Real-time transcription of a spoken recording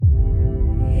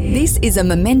This is a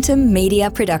Momentum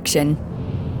Media production.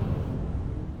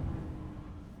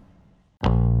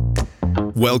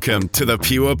 Welcome to the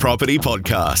Pure Property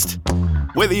Podcast.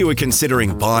 Whether you are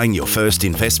considering buying your first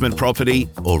investment property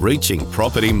or reaching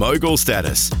property mogul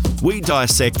status, we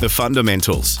dissect the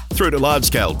fundamentals through to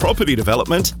large-scale property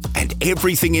development and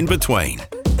everything in between.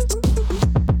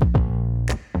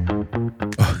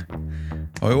 I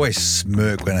always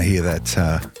smirk when I hear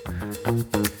that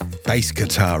bass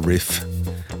guitar riff.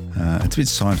 It's a bit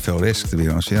Seinfeld-esque, to be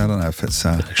honest with you. I don't know if it's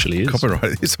actually is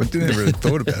copyrighted. I didn't ever really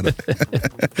thought about it.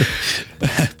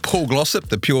 Paul Glossop,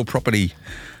 the Pure Property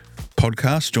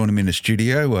Podcast, joining me in the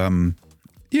studio.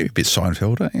 You're a bit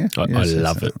Seinfeld, aren't you? I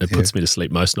love it. It puts me to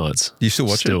sleep most nights. You still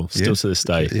watch it? Still to this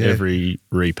day. Yeah. Every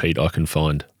repeat I can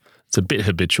find. It's a bit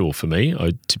habitual for me.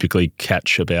 I typically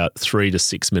catch about 3 to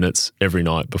 6 minutes every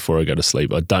night before I go to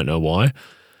sleep. I don't know why,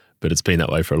 but it's been that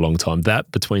way for a long time.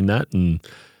 Between that and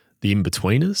the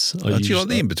In-Betweeners. Do you like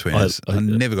the In-Betweeners? I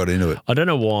never got into it. I don't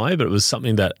know why, but it was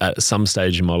something that at some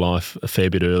stage in my life, a fair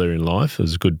bit earlier in life, it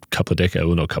was a good couple of decades,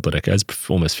 well, not a couple of decades,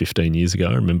 almost 15 years ago.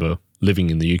 I remember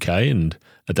living in the UK, and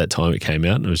at that time it came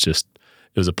out, and it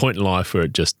was a point in life where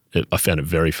I found it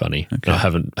very funny. Okay. I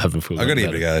haven't forgotten. I got to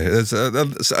give it a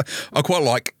go. I quite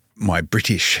like my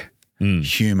British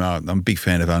humour. I'm a big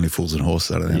fan of Only Fools and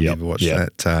Horses. I don't know if you ever watched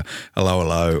that.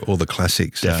 Hello, all the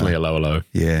classics. Definitely Hello.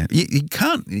 Yeah, you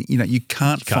can't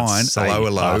find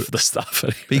Hello. Half the stuff,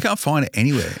 but you can't find it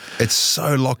anywhere. It's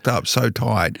so locked up, so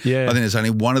tight. Yeah. I think there's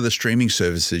only one of the streaming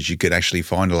services you could actually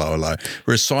find Hello.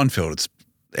 Whereas Seinfeld, it's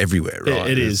everywhere, right?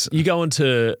 It is. You go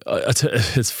into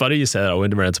it's funny you say that. I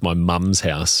went around to my mum's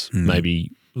house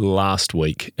maybe last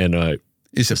week, and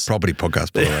it's a property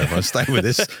podcast, by the way. Everyone, stay with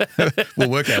us. We'll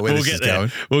work out where this is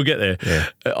going. We'll get there. Yeah.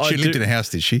 She lived in a house,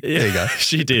 did she? Yeah, there you go.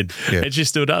 She did, and she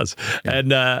still does. Yeah.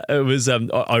 And it was.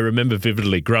 I remember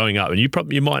vividly growing up, and you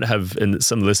might have, and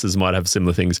some listeners might have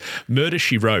similar things. Murder,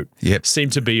 She Wrote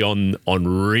seemed to be on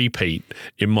repeat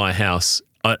in my house.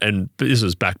 And this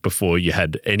was back before you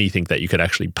had anything that you could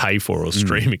actually pay for or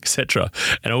stream, etc.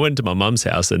 And I went to my mum's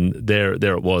house, and there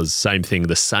it was, same thing,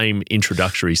 the same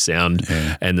introductory sound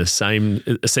and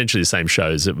essentially the same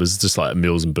shows. It was just like a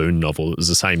Mills and Boon novel. It was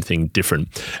the same thing,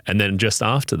 different. And then just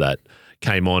after that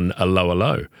came on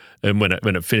Hello. And when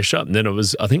it finished up, and then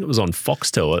I think it was on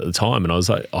Foxtel at the time, and I was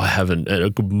like,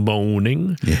 good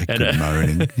morning. Yeah, good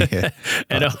morning. Yeah.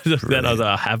 And I was like,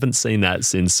 I haven't seen that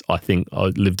since I think I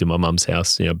lived in my mum's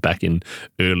house, back in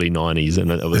early 90s,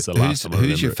 and it was the last time I remember.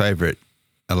 Who's your favourite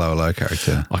Hello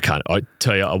character? I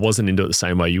tell you, I wasn't into it the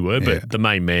same way you were, but the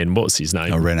main man, what's his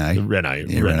name? Oh, Rene.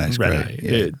 Yeah, Rene's great.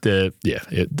 Yeah.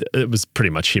 It was pretty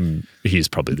much him. He's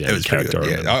probably the only character.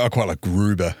 I quite like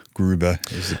Gruber. Gruber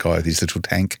is the guy with his little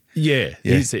tank. Yeah.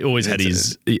 He always had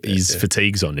his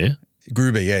fatigues on, yeah?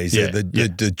 Gruber, he's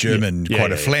the German,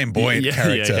 quite a flamboyant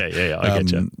character. Yeah, I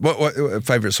get you. What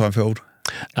favourite Seinfeld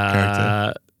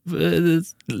character?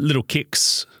 Little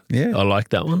Kicks. Yeah. I like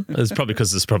that one. It's probably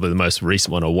because it's probably the most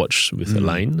recent one I watched with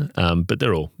Elaine. But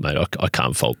they're all, mate, I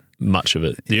can't fault much of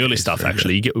it. The early stuff,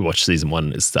 actually, we watch season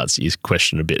 1, it starts to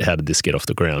question a bit, how did this get off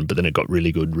the ground? But then it got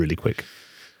really good really quick.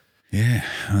 Yeah.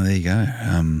 Oh, there you go.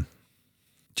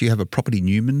 Do you have a property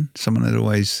Newman, someone that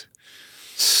always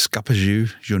scuppers you,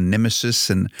 your nemesis,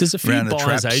 and there's a few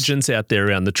buyers agents out there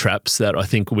around the traps that I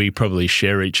think we probably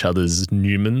share each other's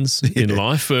Newmans in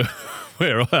life.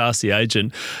 Where I asked the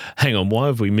agent, hang on, why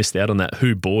have we missed out on that?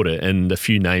 Who bought it? And a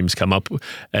few names come up,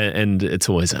 and it's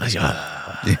always, So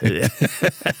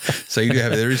you do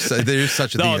have, there is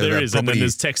such a thing. No, there is, and then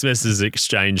there's text messages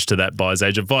exchanged to that buyer's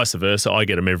agent, vice versa. I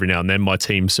get them every now and then. My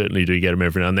team certainly do get them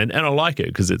every now and then, and I like it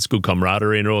because it's good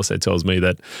camaraderie, and it also tells me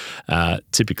that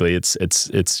typically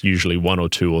it's usually 1 or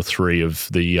 2 or 3 of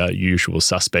the usual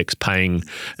suspects paying,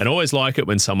 and I always like it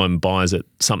when someone buys it,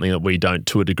 something that we don't,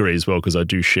 to a degree as well, because I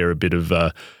do share a bit of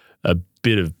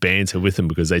banter with them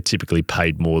because they typically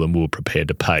paid more than we were prepared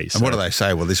to pay. So, and what do they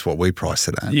say? Well, this is what we priced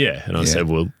it at. Yeah, and I said,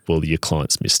 well, your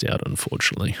clients missed out,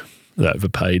 unfortunately. They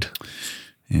overpaid.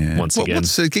 Yeah. Once again.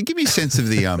 Give me a sense of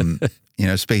the,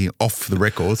 speaking off the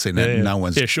record, so no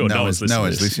one's listening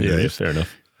to this. Fair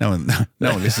enough. No one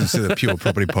listens to the Pure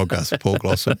Property Podcast. Paul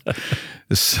Glossop.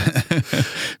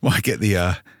 Might get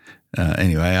the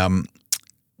anyway.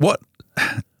 What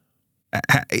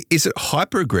is it?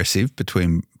 Hyper aggressive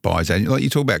between buyers and, like, you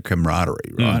talk about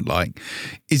camaraderie, right? Like,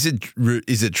 is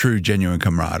it true genuine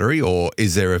camaraderie, or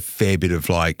is there a fair bit of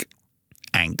like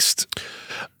angst?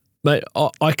 Mate,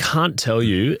 I can't tell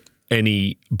you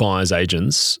any buyers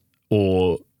agents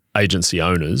or agency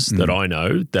owners that I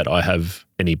know that I have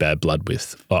any bad blood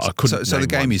with. I couldn't. So the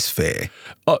game is fair.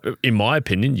 In my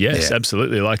opinion, yes,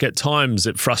 absolutely. Like at times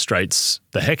it frustrates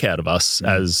the heck out of us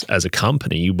as a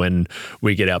company when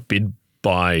we get outbid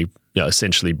by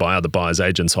essentially by other buyers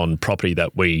agents on property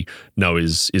that we know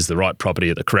is the right property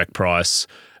at the correct price.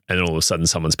 And then all of a sudden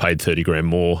someone's paid $30,000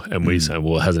 more and we say,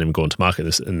 well, it hasn't even gone to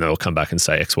market. And they'll come back and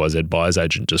say XYZ buyer's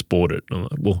agent just bought it. And I'm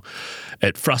like, well,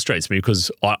 it frustrates me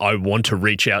because I want to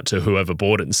reach out to whoever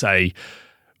bought it and say,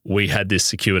 we had this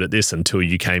secured at this until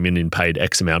you came in and paid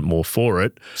X amount more for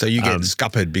it. So you get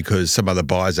scuppered because some other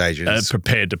buyer's agents are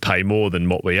prepared to pay more than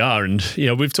what we are. And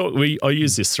I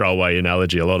use this throwaway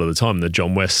analogy a lot of the time. The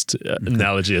John West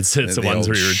analogy. It's the ones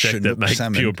we reject that make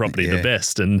pure property the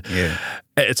best. And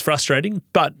it's frustrating,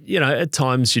 but at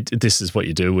times this is what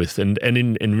you deal with. And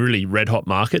in really red hot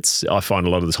markets, I find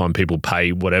a lot of the time people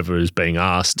pay whatever is being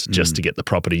asked just to get the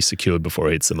property secured before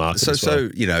it hits the market. So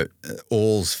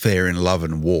all's fair in love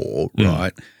and war,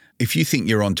 right? If you think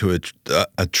you're onto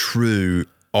a true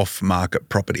off-market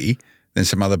property, then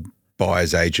some other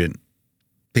buyer's agent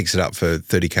picks it up for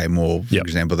 $30,000 more, for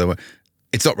example.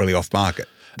 It's not really off-market.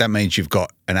 That means you've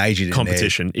got an agent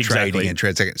competition, in there trading and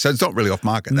transacting. So it's not really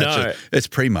off-market. It's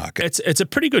pre-market. It's a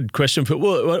pretty good question. But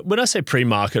when I say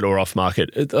pre-market or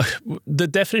off-market, the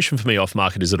definition for me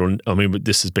off-market is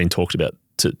this has been talked about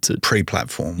to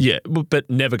pre-platform. Yeah, but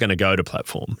never going to go to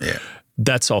platform. Yeah.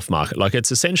 That's off market. Like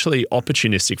it's essentially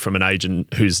opportunistic from an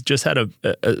agent who's just had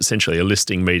essentially a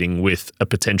listing meeting with a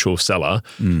potential seller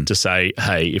to say,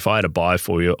 hey, if I had a buy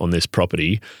for you on this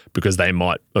property, because they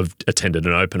might have attended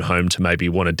an open home to maybe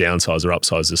want to downsize or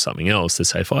upsize to something else, they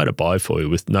say, if I had a buy for you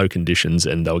with no conditions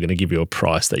and they were going to give you a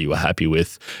price that you were happy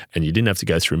with and you didn't have to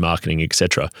go through marketing,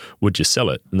 etc., would you sell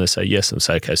it? And they say yes. And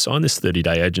say, okay, sign this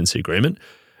 30-day agency agreement.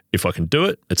 If I can do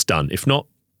it, it's done. If not,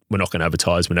 we're not going to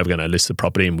advertise, we're never going to list the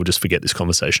property, and we'll just forget this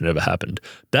conversation ever happened.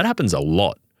 That happens a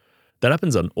lot. That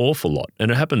happens an awful lot. And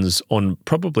it happens on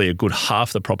probably a good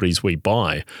half the properties we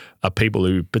buy are people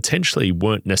who potentially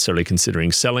weren't necessarily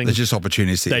considering selling. They're just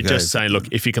opportunistic. They're just saying, look,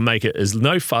 if you can make it as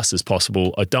no fuss as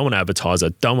possible, I don't want to advertise, I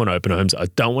don't want to open homes, I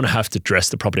don't want to have to dress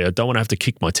the property, I don't want to have to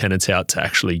kick my tenants out to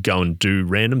actually go and do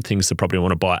random things the property I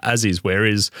want to buy as is, where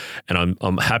is, and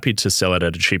I'm happy to sell it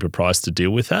at a cheaper price to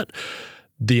deal with that.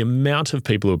 The amount of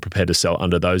people who are prepared to sell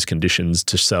under those conditions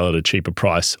to sell at a cheaper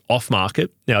price off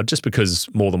market. Now, just because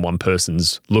more than one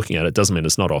person's looking at it doesn't mean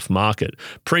it's not off market.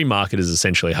 Pre-market is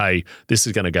essentially, hey, this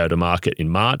is going to go to market in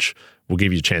March. We'll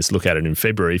give you a chance to look at it in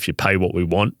February. If you pay what we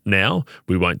want now,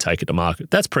 we won't take it to market.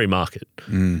 That's pre-market.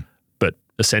 But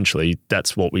essentially,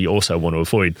 that's what we also want to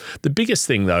avoid. The biggest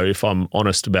thing, though, if I'm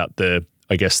honest about the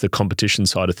competition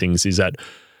side of things, is that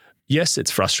yes, it's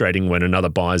frustrating when another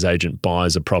buyer's agent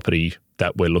buys a property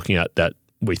that we're looking at that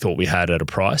we thought we had at a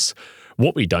price.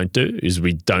 What we don't do is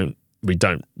we don't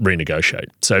renegotiate.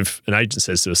 So if an agent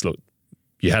says to us, look,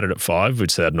 you had it at 5,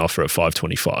 we'd set an offer at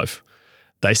 525.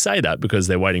 They say that because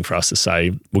they're waiting for us to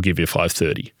say, we'll give you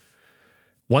 530.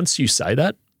 Once you say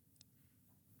that,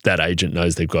 that agent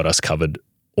knows they've got us covered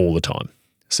all the time.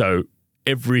 So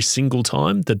every single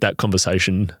time that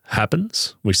conversation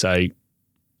happens, we say,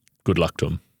 good luck to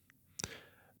them.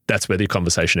 That's where the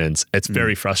conversation ends. It's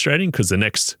very frustrating because the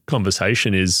next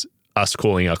conversation is us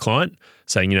calling our client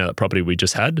saying, that property we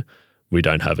just had, we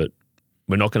don't have it.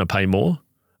 We're not going to pay more.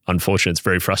 Unfortunately, it's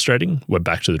very frustrating. We're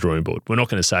back to the drawing board. We're not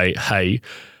going to say, hey,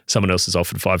 someone else has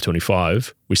offered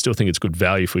 525. We still think it's good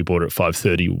value if we bought it at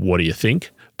 530. What do you think?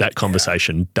 That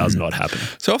conversation does not happen.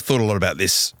 So I've thought a lot about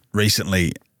this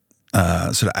recently,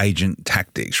 sort of agent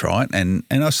tactics, right? And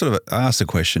I sort of asked the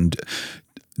question,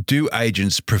 do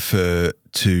agents prefer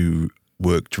to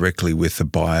work directly with a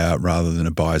buyer rather than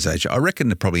a buyer's agent? I reckon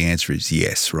the probably answer is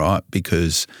yes, right?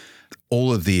 Because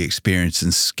all of the experience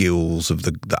and skills of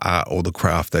the art or the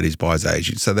craft that is buyer's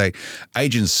agent. So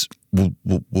agents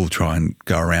will try and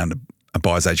go around a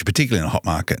buyer's agent, particularly in a hot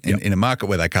market. In a market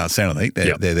where they can't sell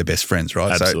anything, they're their best friends,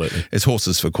 right? Absolutely. So it's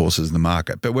horses for courses in the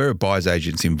market. But where a buyer's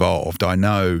agent's involved, I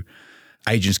know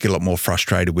agents get a lot more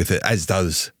frustrated with it, as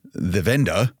does the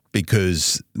vendor,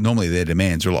 because normally their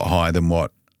demands are a lot higher than a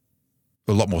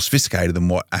lot more sophisticated than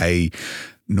what a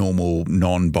normal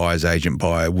non-buyer's agent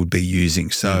buyer would be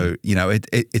using. So,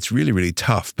 it's really, really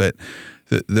tough. But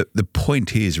the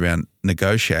point here is around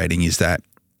negotiating is that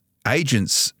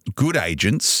good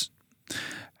agents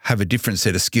have a different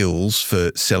set of skills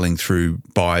for selling through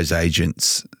buyer's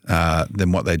agents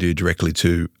than what they do directly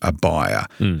to a buyer.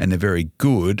 And they're very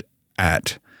good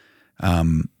at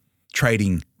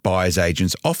trading buyer's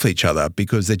agents off each other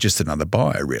because they're just another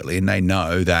buyer, really. And they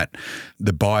know that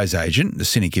the buyer's agent, the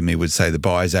cynic in me would say the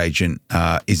buyer's agent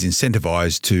is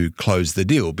incentivized to close the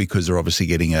deal because they're obviously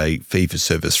getting a fee for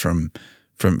service from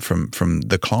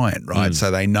the client, right?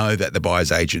 So they know that the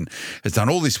buyer's agent has done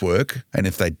all this work, and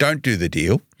if they don't do the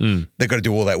deal, they've got to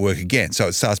do all that work again. So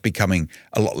it starts becoming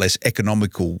a lot less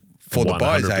economical for the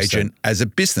buyer's 100%. agent as a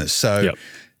business. So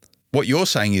what you're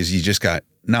saying is you just go,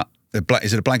 no.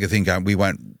 Is it a blanket thing going, we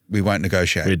won't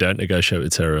negotiate? We don't negotiate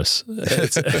with terrorists. Well,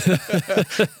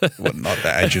 not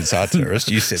that agents are terrorists.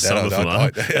 You said that. Some of them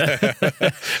are.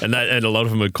 And a lot of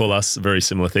them would call us very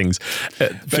similar things.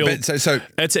 Phil, it's a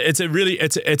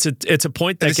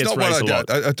point that gets raised a lot.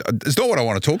 It's not what I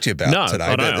want to talk to you about today.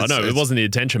 I know. It wasn't the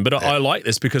intention. But I like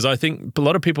this because I think a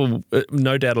lot of people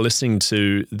no doubt are listening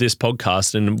to this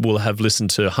podcast and will have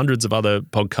listened to hundreds of other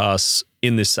podcasts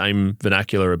in this same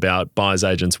vernacular about buyer's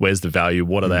agents. Where's the value?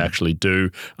 What do they actually do?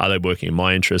 Are they working in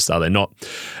my interest? Are they not?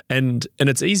 And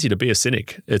it's easy to be a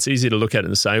cynic. It's easy to look at it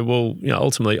and say, well,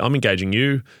 ultimately I'm engaging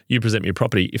you. You present me a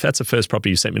property. If that's the first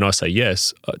property you sent me and I say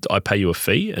yes, I pay you a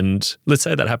fee. And let's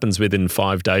say that happens within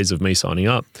 5 days of me signing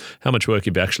up. How much work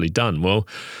have you actually done? Well,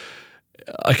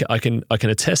 I can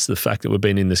attest to the fact that we've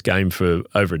been in this game for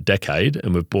over a decade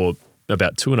and we've bought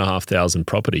about 2,500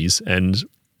 properties, and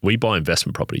we buy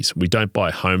investment properties. We don't buy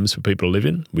homes for people to live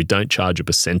in. We don't charge a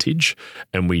percentage,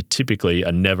 and we typically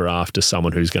are never after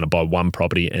someone who's going to buy one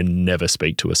property and never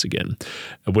speak to us again.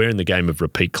 We're in the game of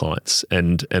repeat clients,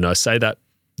 and I say that.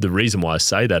 The reason why I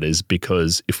say that is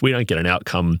because if we don't get an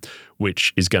outcome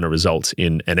which is going to result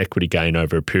in an equity gain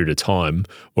over a period of time,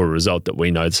 or a result that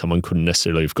we know that someone couldn't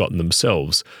necessarily have gotten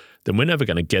themselves, then we're never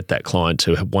going to get that client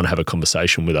to want to have a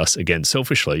conversation with us again.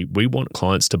 Selfishly, we want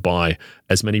clients to buy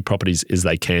as many properties as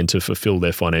they can to fulfill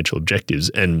their financial objectives,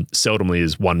 and seldomly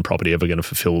is one property ever going to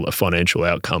fulfill a financial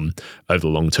outcome over the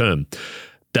long term.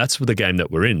 That's the game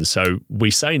that we're in. So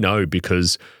we say no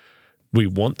because we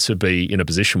want to be in a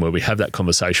position where we have that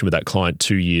conversation with that client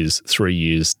 2 years, 3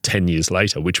 years, 10 years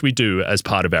later, which we do as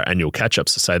part of our annual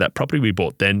catch-ups to say that property we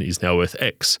bought then is now worth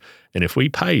X. And if we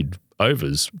paid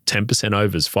overs, 10%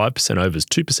 overs, 5% overs,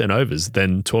 2% overs,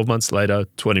 then 12 months later,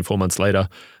 24 months later,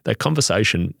 that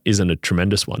conversation isn't a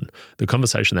tremendous one. The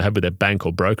conversation they have with their bank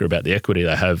or broker about the equity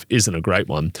they have isn't a great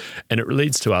one. And it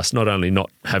leads to us not only not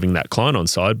having that client on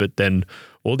side, but then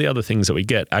all the other things that we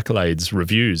get, accolades,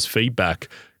 reviews, feedback,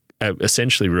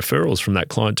 essentially referrals from that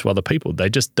client to other people, they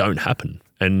just don't happen.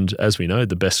 And as we know,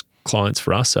 the best clients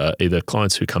for us are either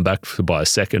clients who come back to buy a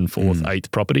second, fourth, eighth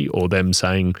property, or them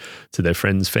saying to their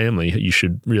friends, family, you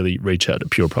should really reach out to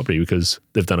Pure Property because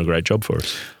they've done a great job for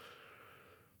us.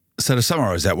 So to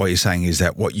summarise that, what you're saying is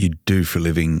that what you do for a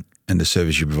living and the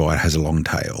service you provide has a long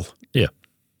tail. Yeah.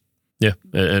 Yeah,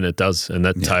 and it does. And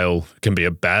that tail can be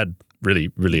a bad,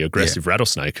 really, really aggressive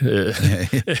rattlesnake.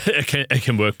 It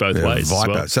can work both ways.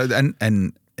 Viper. As well. So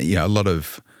and a lot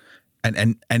of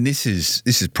and this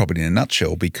is property in a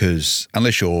nutshell, because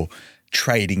unless you're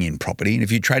trading in property, and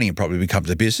if you're trading in property, it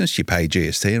becomes a business, you pay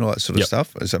GST and all that sort of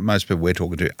stuff. So most people we're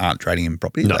talking to aren't trading in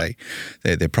property. No.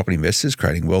 They're property investors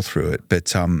creating wealth through it.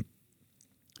 But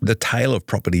the tail of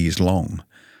property is long.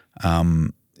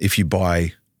 If you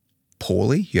buy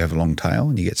poorly, you have a long tail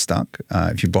and you get stuck.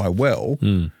 If you buy well,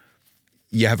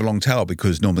 you have a long tail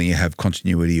because normally you have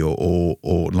continuity or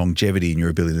longevity in your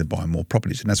ability to buy more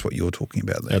properties, and that's what you're talking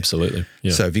about there. Absolutely.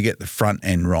 Yeah. So if you get the front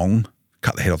end wrong,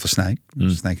 cut the head off the snake,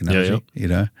 snake analogy, you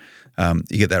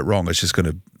get that wrong, it's just going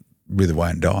to wither away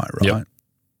and die, right?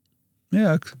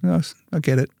 Yep. Yeah, I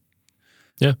get it.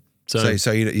 Yeah.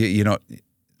 So you're not.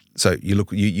 So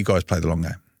you guys play the long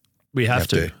game. We have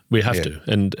to. We have to.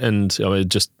 And I mean,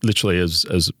 just literally as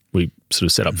we sort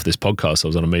of set up for this podcast, I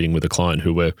was on a meeting with a client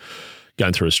who we're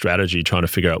going through a strategy, trying to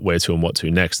figure out where to and what to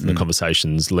next. And the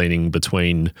conversation's leaning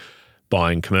between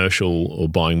buying commercial or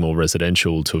buying more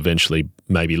residential to eventually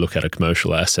maybe look at a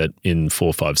commercial asset in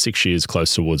 4, 5, 6 years,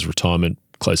 close towards retirement,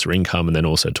 closer income, and then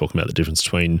also talking about the difference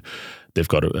between they've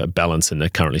got a balance and they're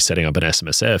currently setting up an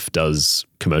SMSF. Does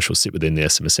commercial sit within the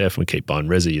SMSF and we keep buying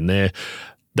resi in there?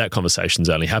 That conversation's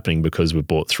only happening because we've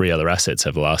bought 3 other assets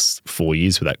over the last 4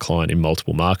 years with that client in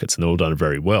multiple markets, and they've all done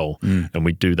very well. And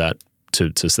we do that to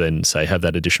then say, have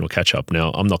that additional catch up.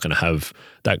 Now, I'm not going to have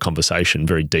that conversation,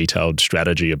 very detailed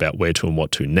strategy about where to and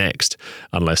what to next,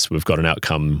 unless we've got an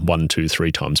outcome 1, 2,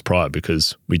 3 times prior,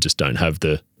 because we just don't have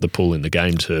the pull in the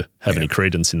game to have any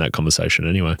credence in that conversation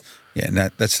anyway. Yeah, and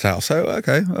that's tail. So,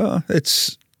 okay,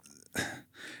 it's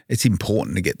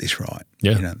important to get this right.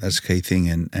 Yeah. That's the key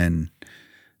thing. And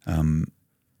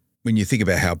when you think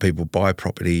about how people buy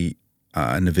property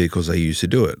and the vehicles they use to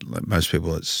do it, like most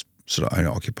people, it's sort of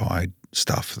owner-occupied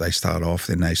stuff. They start off,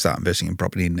 then they start investing in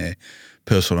property in their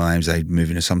personal names. They move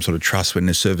into some sort of trust when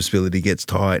their serviceability gets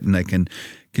tight, and they can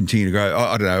continue to grow.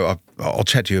 I don't know. I'll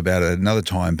chat to you about it another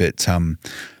time. But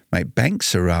mate,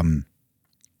 banks are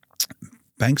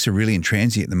really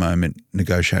intransient at the moment,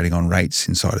 negotiating on rates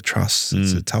inside of trusts.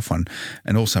 It's a tough one,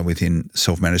 and also within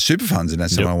self-managed super funds, and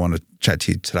that's something I want to chat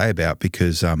to you today about,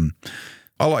 because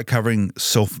I like covering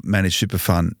self-managed super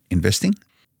fund investing.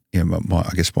 You know,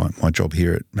 I guess my job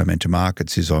here at Momentum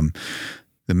Markets is I'm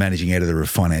the managing editor of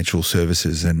financial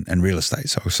services and real estate.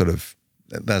 So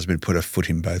that allows me to put a foot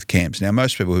in both camps. Now,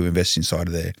 most people who invest inside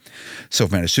of their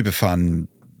self-managed super fund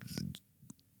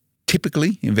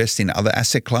typically invest in other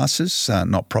asset classes,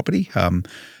 not property.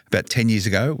 About 10 years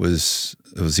ago, it was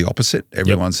the opposite.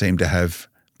 Everyone seemed to have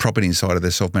property inside of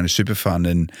their self-managed super fund,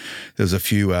 and there was a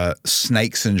few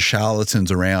snakes and charlatans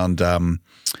around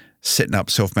setting up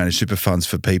self-managed super funds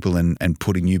for people and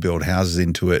putting new build houses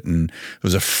into it. And it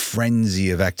was a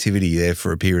frenzy of activity there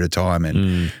for a period of time,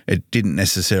 and it didn't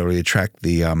necessarily attract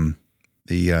the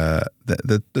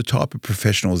type of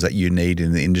professionals that you need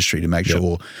in the industry to make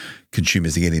sure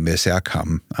consumers are getting the best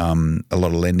outcome. A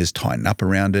lot of lenders tightened up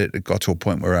around it. It got to a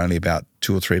point where only about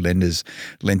 2 or 3 lenders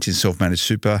lent in self-managed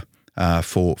super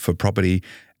for property,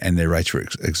 and their rates were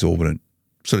exorbitant.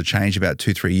 Sort of changed about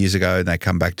 2-3 years ago, and they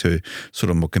come back to sort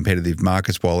of more competitive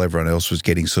markets, while everyone else was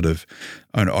getting sort of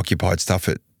owner-occupied stuff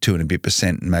at 2 and a bit %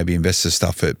 and maybe investor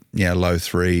stuff at low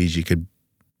 3s. You could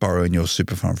borrow in your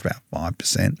super fund for about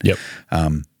 5%. Yep.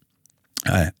 And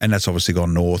that's obviously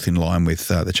gone north in line with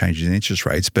the changes in interest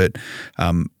rates. But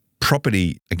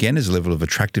property, again, is a level of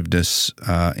attractiveness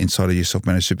inside of your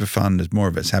self-managed super fund. There's more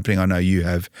of it's happening. I know you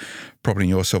have property in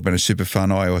your self-managed super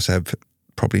fund. I also have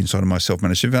property inside of my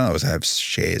self-managed super fund. I also have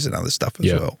shares and other stuff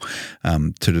as well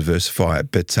to diversify it.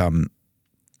 But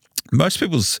most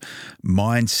people's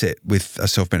mindset with a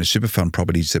self-managed super fund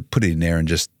property is to put it in there and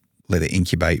just let it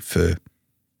incubate for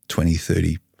 20,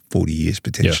 30, 40 years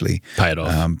potentially. Pay it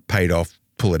off. Pay it off,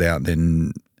 pull it out, and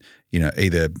then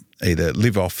either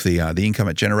live off the income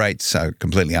it generates, so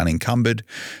completely unencumbered,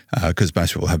 because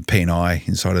most people have P&I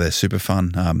inside of their super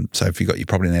fund. So if you've got your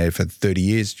property in there for 30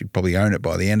 years, you'd probably own it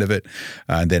by the end of it,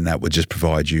 and then that would just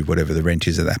provide you whatever the rent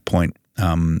is at that point,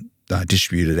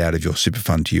 distributed out of your super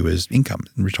fund to you as income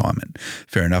in retirement.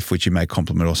 Fair enough, which you may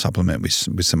complement or supplement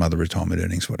with some other retirement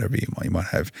earnings, whatever you might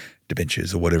have,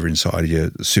 debentures or whatever inside of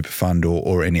your super fund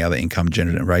or any other income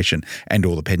generation, and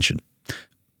or the pension.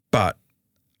 But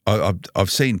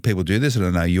I've seen people do this, and I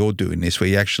know you're doing this, where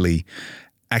you actually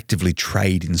actively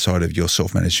trade inside of your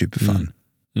self-managed super fund.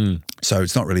 So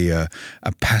it's not really a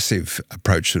passive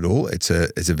approach at all. It's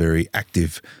a very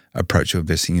active approach to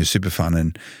investing in your super fund.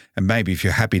 And maybe if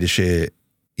you're happy to share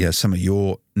some of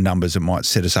your numbers, it might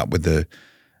set us up with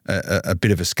a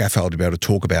bit of a scaffold to be able to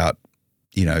talk about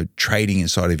trading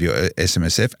inside of your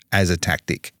SMSF as a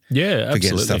tactic for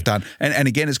getting stuff done. And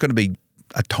again, it's going to be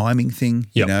a timing thing,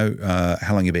 how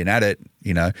long you've been at it.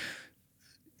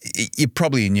 You're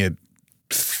probably in your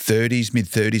 30s,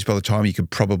 mid-30s by the time you could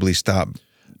probably start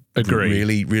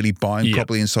really, really buying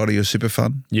properly inside of your super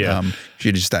fund. Yeah.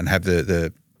 You just don't have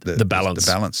the balance.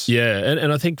 The balance. Yeah.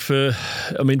 And I think for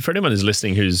anyone who's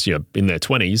listening who's in their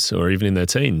 20s or even in their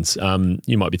teens,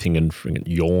 you might be thinking,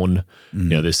 yawn. I'm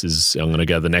going to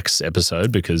go to the next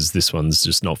episode because this one's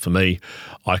just not for me.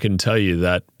 I can tell you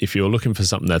that if you're looking for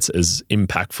something that's as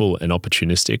impactful and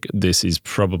opportunistic, this is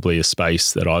probably a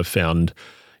space that I've found,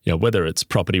 whether it's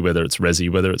property, whether it's resi,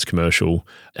 whether it's commercial,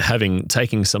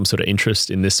 taking some sort of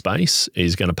interest in this space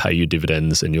is going to pay you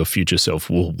dividends, and your future self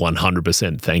will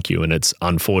 100% thank you. And it's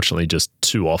unfortunately just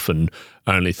too often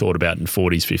only thought about in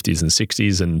 40s, 50s and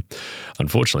 60s. And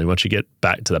unfortunately, once you get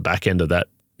back to the back end of that,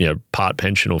 part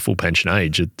pension or full pension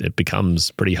age, it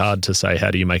becomes pretty hard to say,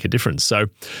 how do you make a difference? So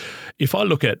if I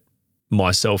look at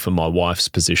myself and my wife's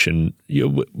position,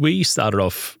 we started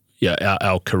off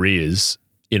our careers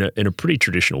in a pretty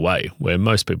traditional way, where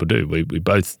most people do. We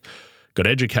both got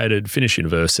educated, finished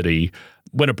university,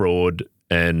 went abroad,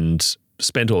 and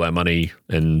spent all our money,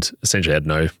 and essentially had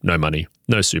no money,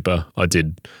 no super. I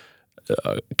did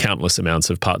countless amounts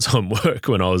of part-time work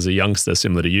when I was a youngster,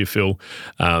 similar to you, Phil,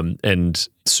 and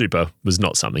super was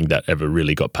not something that ever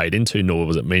really got paid into, nor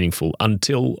was it meaningful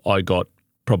until I got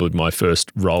probably my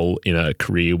first role in a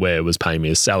career where it was paying me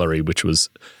a salary, which was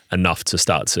enough to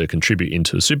start to contribute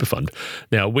into a super fund.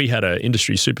 Now, we had an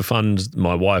industry super fund,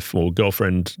 my wife or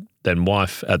girlfriend, then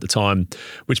wife at the time,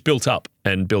 which built up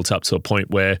to a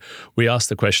point where we asked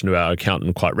the question to our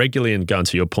accountant quite regularly, and going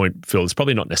to your point, Phil, it's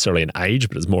probably not necessarily an age,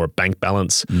 but it's more a bank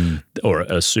balance or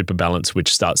a super balance,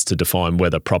 which starts to define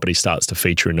whether property starts to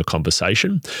feature in a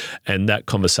conversation. And that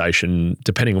conversation,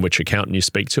 depending on which accountant you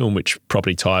speak to and which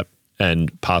property type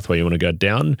and pathway you want to go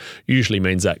down, usually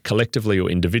means that collectively or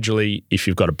individually, if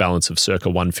you've got a balance of circa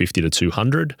 150 to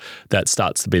 200, that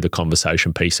starts to be the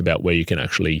conversation piece about where you can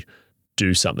actually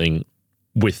do something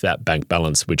with that bank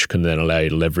balance, which can then allow you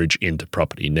to leverage into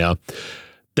property. Now,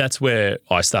 that's where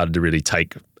I started to really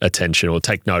take attention or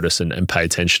take notice and pay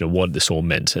attention to what this all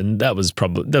meant. And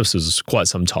this was quite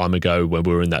some time ago when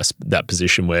we were in that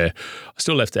position where I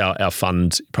still left our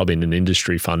fund, probably in an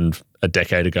industry fund a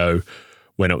decade ago,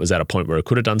 when it was at a point where I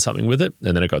could have done something with it.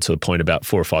 And then it got to the point about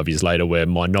 4 or 5 years later where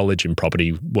my knowledge in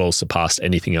property well surpassed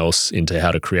anything else into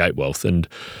how to create wealth. And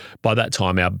by that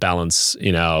time, our balance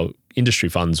in our industry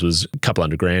funds was a couple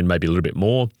 $100,000, maybe a little bit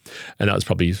more. And that was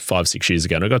probably 5-6 years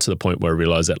ago. And I got to the point where I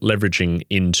realized that leveraging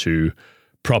into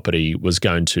property was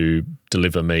going to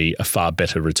deliver me a far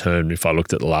better return if I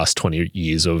looked at the last 20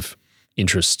 years of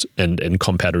interest and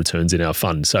compound returns in our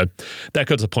fund. So that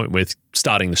got to the point with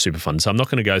starting the super fund. So I'm not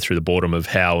going to go through the boredom of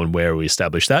how and where we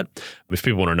established that. If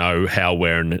people want to know how,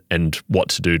 where, and what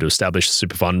to do to establish a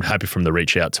super fund, happy for them to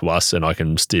reach out to us and I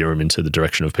can steer them into the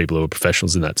direction of people who are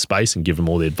professionals in that space and give them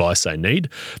all the advice they need.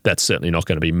 That's certainly not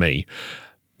going to be me.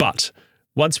 But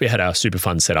once we had our super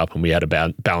fund set up and we had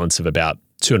a balance of about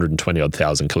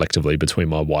 220,000 collectively between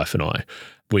my wife and I,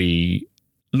 we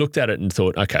looked at it and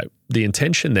thought, okay, the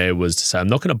intention there was to say, I'm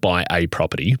not going to buy a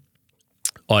property,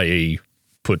 i.e.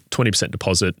 put 20%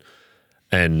 deposit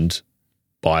and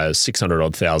buy a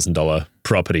 $600,000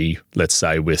 property, let's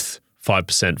say with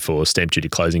 5% for stamp duty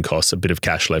closing costs, a bit of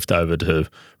cash left over to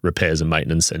repairs and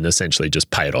maintenance, and essentially just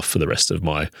pay it off for the rest of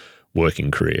my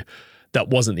working career. That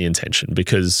wasn't the intention,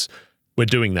 because we're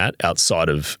doing that outside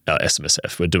of our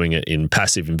SMSF. We're doing it in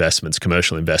passive investments,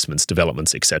 commercial investments,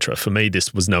 developments, etc. For me,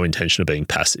 this was no intention of being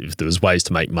passive. There was ways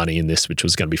to make money in this, which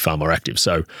was going to be far more active.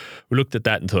 So we looked at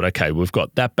that and thought, okay, we've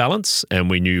got that balance, and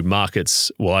we knew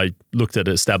markets. Well, I looked at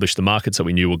establish the markets that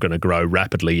we knew were going to grow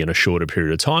rapidly in a shorter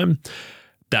period of time.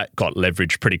 That got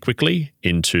leveraged pretty quickly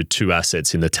into 2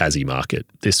 assets in the Tassie market.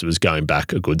 This was going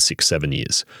back a good 6-7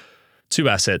 years. 2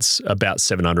 assets, about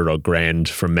 $700,000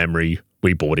 from memory,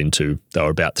 we bought into. They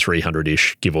were about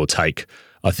 300-ish, give or take,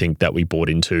 I think, that we bought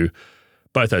into.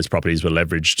 Both those properties were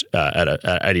leveraged at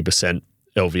 80%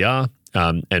 LVR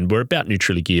and were about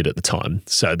neutrally geared at the time.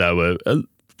 So they were,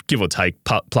 give or take,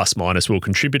 plus minus, we were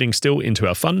contributing still into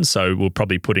our fund. So we're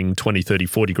probably putting 20, 30,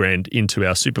 40 grand into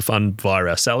our super fund via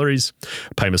our salaries,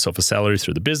 pay myself a salary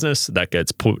through the business. That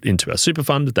gets put into our super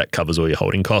fund. That covers all your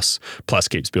holding costs, plus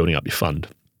keeps building up your fund.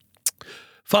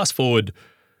 Fast forward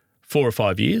 4 or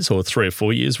 5 years, or 3 or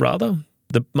 4 years rather,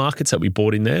 the markets that we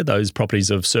bought in there, those properties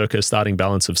of circa starting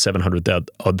balance of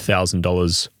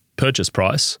 $700,000 purchase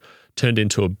price, turned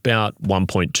into about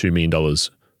 $1.2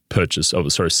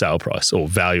 million sale price or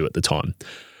value at the time.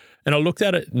 And I looked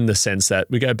at it in the sense that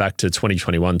we go back to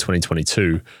 2021,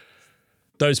 2022,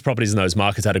 those properties in those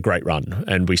markets had a great run,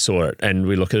 and we saw it, and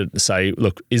we look at it and say,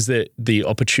 look, is there the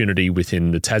opportunity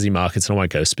within the Tassie markets, and I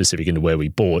won't go specific into where we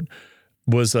bought,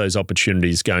 was those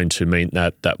opportunities going to mean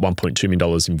that $1.2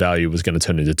 million in value was going to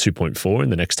turn into 2.4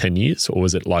 in the next 10 years? Or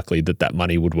was it likely that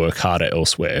money would work harder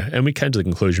elsewhere? And we came to the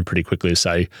conclusion pretty quickly to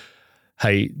say,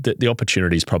 hey, the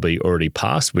opportunity's probably already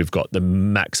passed. We've got the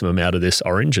maximum out of this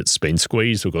orange. It's been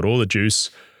squeezed. We've got all the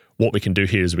juice. What we can do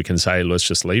here is we can say, let's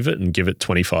just leave it and give it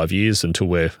 25 years until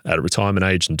we're at a retirement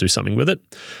age and do something with it.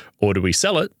 Or do we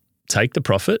sell it, take the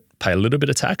profit, pay a little bit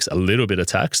of tax,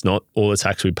 not all the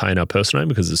tax we pay in our personal name,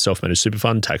 because it's a self-managed super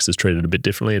fund. Tax is treated a bit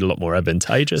differently, a lot more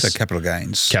advantageous. So capital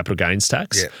gains. Capital gains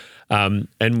tax. Yeah.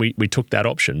 And we took that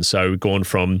option. So we've gone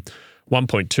from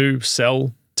 1.2,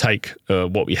 sell, take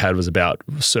what we had was about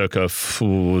circa,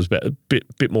 was about a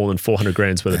bit more than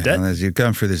 $400,000 worth of debt. And as you're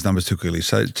going through these numbers too quickly,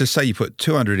 so just say you put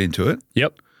 200 into it.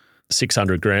 Yep.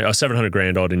 600,000 or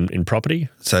 700,000 odd in property.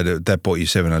 So that bought you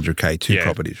 700K, 2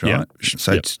 properties, right? Yep.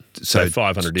 So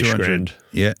 500-ish grand.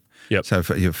 Yeah. Yep. So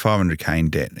you have 500K in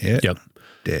debt. Yeah. Yep.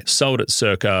 Debt. Sold at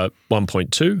circa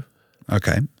 1.2.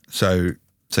 Okay. So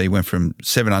you went from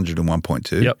 700 to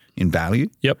 1.2 in value.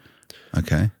 Yep.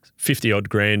 Okay. 50 odd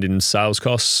grand in sales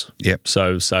costs. Yep.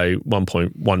 So say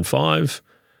 1.15.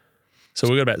 So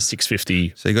we've got about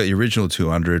 650. So you got your original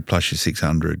 200 plus your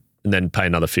 600 and then pay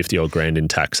another 50 odd grand in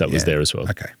tax that was there as well.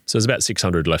 Okay. So there's about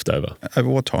 600 left over. Over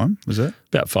what time was that?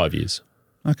 About 5 years.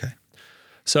 Okay.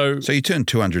 So you turned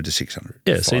 200 to 600.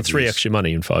 Yeah, so you 3x your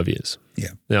money in 5 years. Yeah.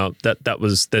 Now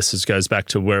this goes back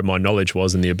to where my knowledge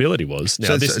was and the ability was.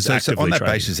 Now so on that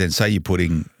basis, then, say you're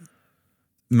putting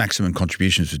maximum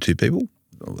contributions for two people.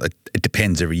 It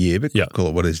depends every year, but call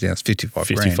it what it is now. It's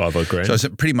 55 odd grand. So it's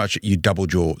pretty much you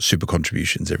doubled your super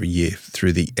contributions every year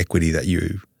through the equity that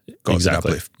you got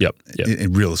exactly. uplift. Yep.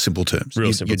 In real simple terms.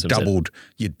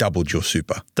 You doubled your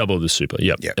super. Doubled the super.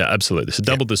 Yep. Yeah, absolutely. So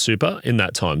doubled the super in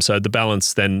that time. So the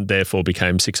balance then therefore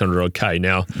became 600 odd K.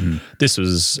 Now, this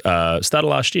was started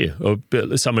last year or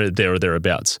somewhere there or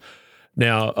thereabouts.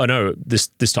 Now, I know this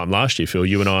time last year, Phil,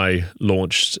 you and I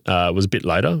launched, was a bit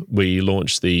later, we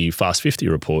launched the Fast 50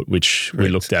 report, which we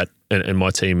looked at, and my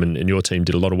team and your team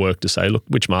did a lot of work to say, look,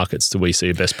 which markets do we see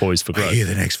are best poised for growth? I hear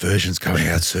the next version's coming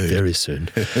out soon. Very soon.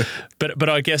 But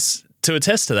I guess to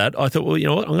attest to that, I thought, well, you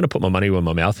know what, I'm going to put my money where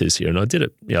my mouth is here. And I did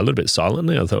it a little bit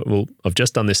silently. I thought, well, I've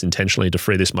just done this intentionally to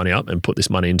free this money up and put this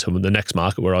money into the next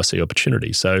market where I see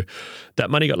opportunity. So that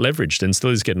money got leveraged and still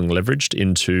is getting leveraged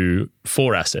into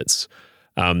 4 assets.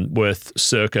 Worth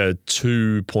circa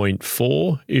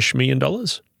 $2.4-ish million.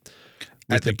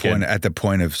 At the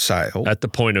point of sale? At the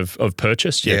point of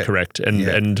purchase, correct.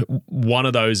 And one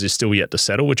of those is still yet to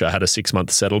settle, which I had a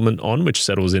 6-month settlement on, which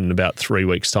settles in about 3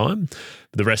 weeks' time.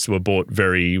 The rest were bought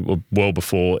very well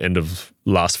before end of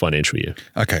last financial year.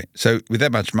 Okay. So with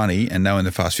that much money and knowing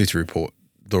the Fast 50 report,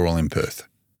 they're all in Perth?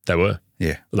 They were.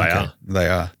 Yeah. They are.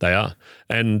 They are.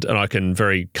 And I can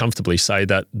very comfortably say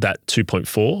that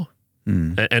 2.4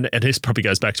 and this probably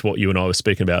goes back to what you and I were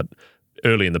speaking about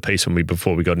early in the piece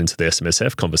before we got into the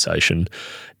SMSF conversation,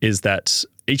 is that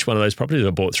each one of those properties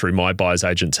I bought through my buyer's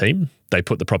agent team. They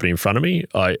put the property in front of me.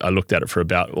 I looked at it for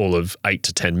about all of 8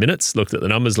 to 10 minutes, looked at the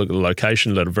numbers, looked at the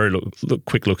location, let a very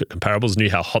quick look at comparables, knew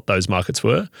how hot those markets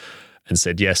were, and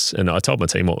said yes. And I told my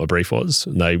team what my brief was,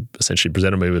 and they essentially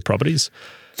presented me with properties.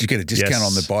 Did you get a discount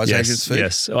on the buyer's agent's fee?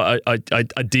 Yes, I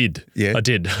did. Yeah. I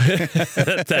did.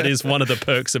 That is one of the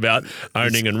perks about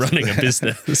owning and running a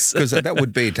business. Because that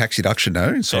would be a tax deduction, no,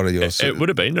 inside of yours. It would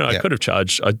have been. No, I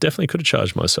definitely could have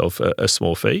charged myself a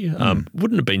small fee.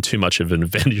 Wouldn't have been too much of an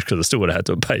advantage because I still would have had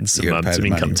to have paid some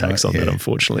income tax on that,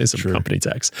 unfortunately, some company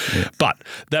tax. Yeah. But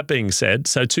that being said,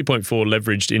 so 2.4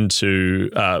 leveraged into,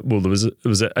 it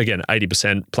was again,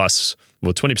 80% plus,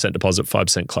 20% deposit,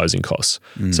 5% closing costs.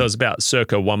 So it's about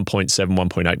circa $1.7,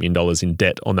 $1.8 million in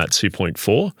debt on that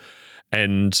 2.4.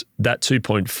 And that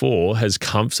 2.4 has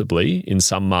comfortably, in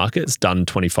some markets, done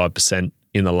 25%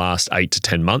 in the last 8 to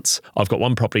 10 months. I've got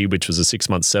one property which was a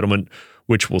 6-month settlement,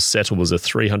 which will settle as a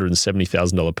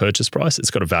 $370,000 purchase price.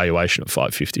 It's got a valuation of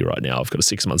 $550 right now. I've got a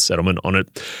 6-month settlement on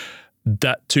it.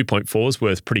 That 2.4 is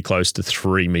worth pretty close to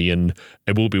 $3 million.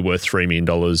 It will be worth $3 million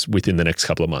within the next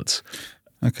couple of months.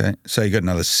 Okay, so you got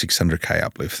another 600K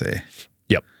uplift there.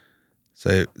 Yep.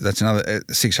 So that's another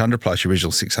 600 plus your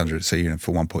original 600, so you're in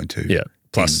for 1.2. Yeah,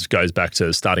 plus goes back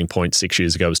to starting point 6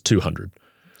 years ago was 200.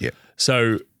 Yeah.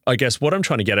 So I guess what I'm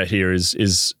trying to get at here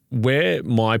is where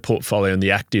my portfolio and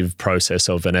the active process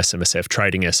of an SMSF,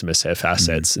 trading SMSF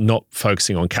assets, not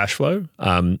focusing on cash flow.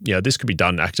 This could be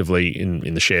done actively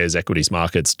in the shares, equities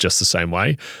markets, just the same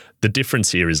way. The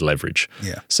difference here is leverage.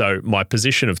 Yeah. So my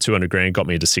position of 200 grand got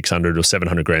me into 600 or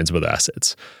 700 grand's worth of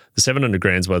assets. The 700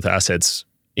 grand's worth of assets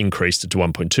increased it to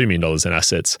 $1.2 million in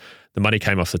assets. The money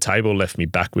came off the table, left me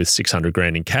back with 600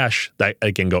 grand in cash. They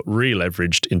again got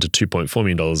re-leveraged into $2.4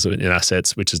 million in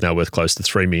assets, which is now worth close to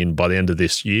 $3 million. By the end of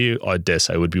this year, I dare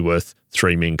say would be worth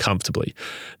 $3 million comfortably.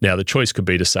 Now, the choice could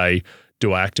be to say,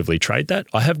 do I actively trade that?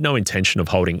 I have no intention of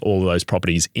holding all of those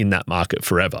properties in that market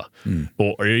forever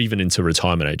or even into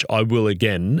retirement age. I will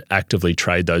again actively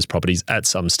trade those properties at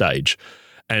some stage.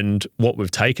 And what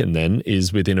we've taken then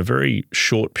is within a very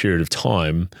short period of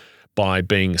time, by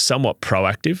being somewhat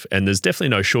proactive, and there's definitely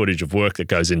no shortage of work that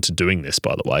goes into doing this,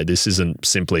 by the way. This isn't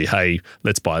simply, hey,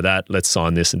 let's buy that, let's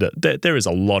sign this. And there is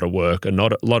a lot of work and a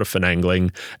lot of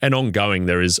finagling, and ongoing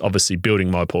there is obviously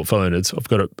building my portfolio. And I've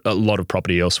got a lot of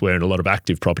property elsewhere and a lot of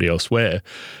active property elsewhere.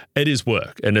 It is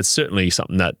work, and it's certainly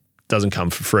something that doesn't come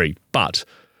for free. But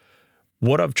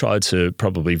what I've tried to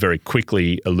probably very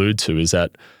quickly allude to is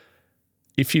that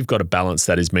if you've got a balance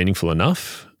that is meaningful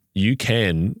enough, you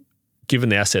can, given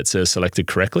the assets are selected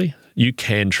correctly, you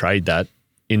can trade that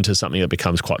into something that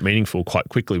becomes quite meaningful quite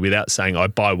quickly without saying, I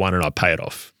buy one and I pay it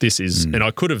off. This is, and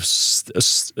I could have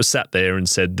sat there and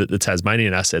said that the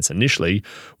Tasmanian assets initially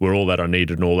were all that I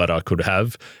needed and all that I could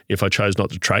have. If I chose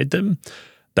not to trade them,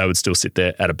 they would still sit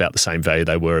there at about the same value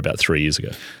they were about 3 years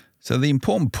ago. So the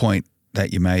important point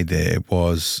that you made there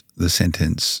was the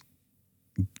sentence,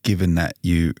 given that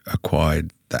you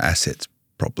acquired the assets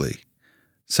properly.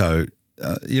 So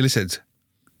you said,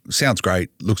 sounds great,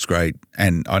 looks great,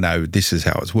 and I know this is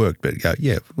how it's worked, but go,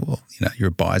 yeah, well, you're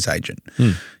a buyer's agent.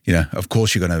 Of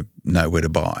course you're going to know where to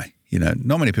buy.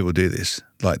 Not many people do this.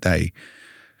 Like they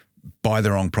buy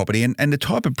the wrong property, and the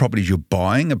type of properties you're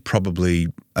buying are probably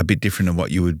a bit different than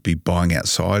what you would be buying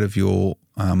outside of your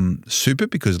super,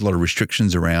 because a lot of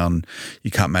restrictions around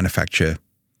you can't manufacture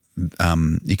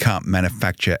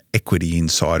equity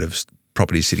inside of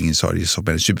property sitting inside of your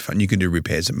self-managed super fund. You can do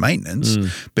repairs and maintenance,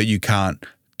 but you can't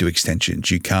do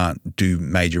extensions. You can't do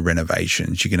major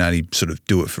renovations. You can only sort of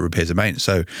do it for repairs and maintenance.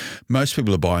 So most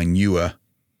people are buying newer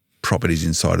properties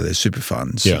inside of their super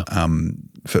funds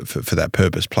for that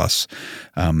purpose, plus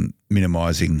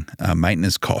minimising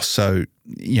maintenance costs. So,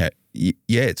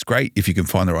 it's great if you can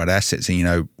find the right assets and you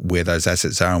know where those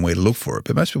assets are and where to look for it,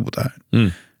 but most people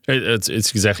don't. It's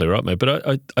exactly right, mate.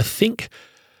 But I think,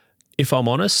 if I'm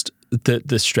honest,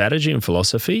 the strategy and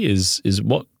philosophy is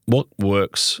what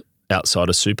works outside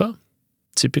of super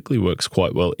typically works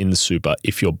quite well in the super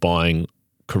if you're buying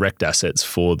correct assets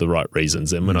for the right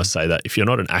reasons. And when I say that, if you're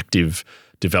not an active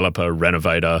developer,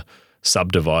 renovator,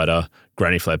 subdivider,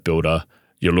 granny flat builder,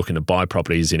 you're looking to buy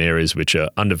properties in areas which are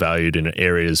undervalued, in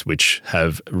areas which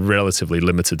have relatively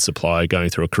limited supply, going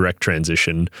through a correct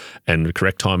transition and the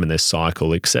correct time in their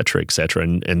cycle, et cetera,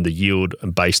 and the yield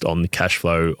based on the cash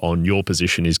flow on your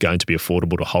position is going to be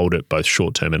affordable to hold it both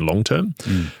short-term and long-term.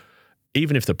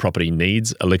 Even if the property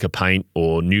needs a lick of paint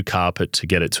or new carpet to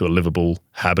get it to a livable,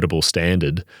 habitable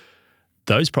standard,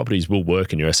 those properties will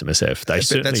work in your SMSF.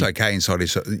 That's okay inside.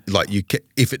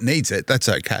 If it needs it, that's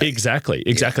okay. Exactly.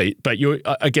 Yeah. But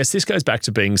I guess this goes back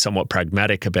to being somewhat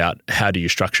pragmatic about how do you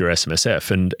structure your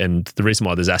SMSF, and the reason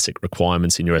why there's asset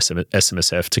requirements in your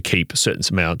SMSF to keep certain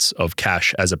amounts of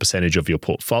cash as a percentage of your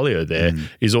portfolio there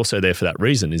is also there for that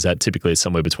reason. Is that typically it's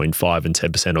somewhere between 5 and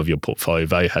 10% of your portfolio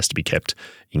value has to be kept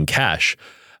in cash.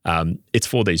 It's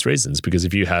for these reasons, because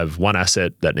if you have one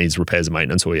asset that needs repairs and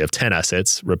maintenance, or you have 10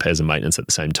 assets, repairs and maintenance at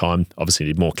the same time, obviously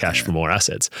you need more cash for more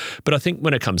assets. But I think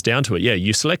when it comes down to it,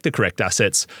 you select the correct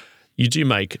assets, you do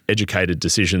make educated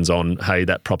decisions on, hey,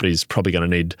 that property is probably going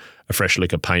to need a fresh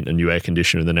lick of paint and new air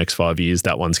conditioner in the next 5 years.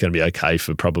 That one's going to be okay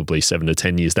for probably 7 to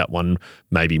 10 years. That one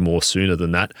maybe more sooner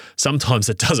than that. Sometimes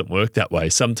it doesn't work that way.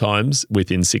 Sometimes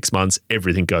within 6 months,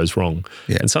 everything goes wrong.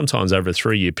 And sometimes over a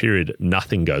 3-year period,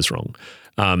 nothing goes wrong.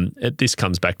 This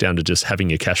comes back down to just having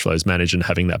your cash flows managed and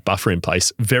having that buffer in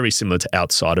place, very similar to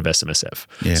outside of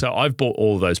SMSF. So I've bought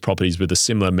all of those properties with a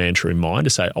similar mantra in mind to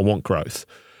say, I want growth.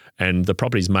 And the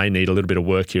properties may need a little bit of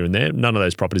work here and there. None of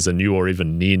those properties are new or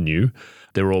even near new.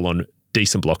 They're all on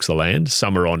decent blocks of land.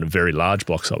 Some are on very large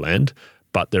blocks of land,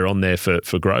 but they're on there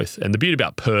for growth. And the beauty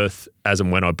about Perth, as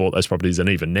and when I bought those properties, and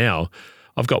even now,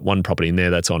 I've got one property in there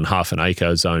that's on half an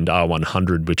acre, zoned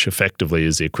R100, which effectively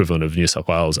is the equivalent of New South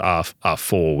Wales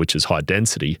R4, which is high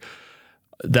density.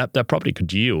 That property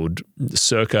could yield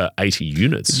circa 80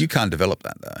 units. You can't develop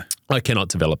that, though. I cannot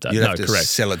develop that. You'd have to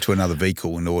sell it to another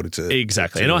vehicle in order to...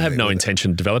 Exactly. And I have no intention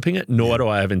of developing it, nor do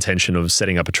I have intention of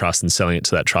setting up a trust and selling it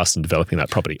to that trust and developing that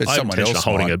property. But I have intention of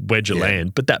holding a wedge of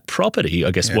land. But that property,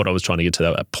 I guess what I was trying to get to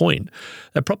that point,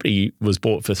 that property was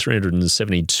bought for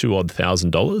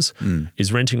 $372,000,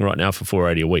 is renting right now for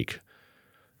 $480 a week.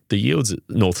 The yield's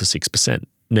north of 6%.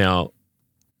 Now,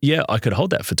 I could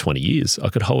hold that for 20 years. I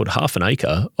could hold half an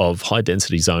acre of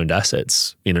high-density zoned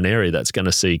assets in an area that's going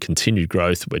to see continued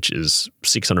growth, which is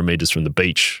 600 metres from the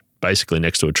beach, basically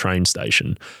next to a train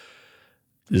station.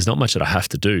 There's not much that I have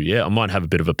to do. I might have a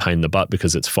bit of a pain in the butt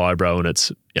because it's fibro and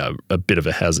it's a bit of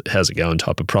a how's it going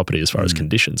type of property as far as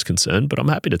conditions concerned, but I'm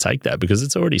happy to take that because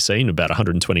it's already seen about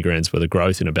 120 grand's worth of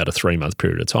growth in about a 3-month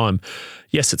period of time.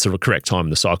 Yes, it's a correct time in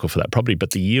the cycle for that property,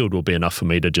 but the yield will be enough for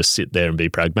me to just sit there and be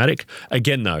pragmatic.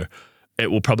 Again, though,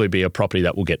 it will probably be a property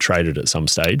that will get traded at some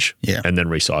stage and then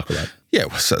recycle that.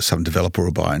 Well, so some developer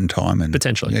will buy it in time and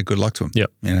potentially. Good luck to them.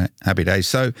 Happy days.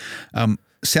 So,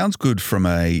 sounds good from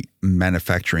a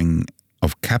manufacturing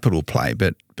of capital play,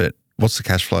 but what's the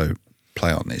cash flow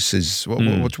play on this?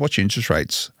 What's your interest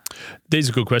rates? These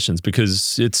are good questions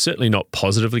because it's certainly not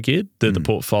positively geared. The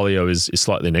portfolio is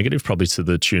slightly negative, probably to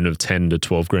the tune of 10 to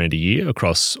 12 grand a year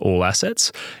across all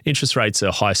assets. Interest rates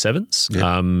are high 7s,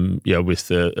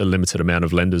 with a limited amount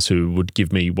of lenders who would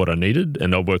give me what I needed.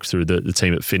 And I work through the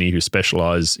team at Finney who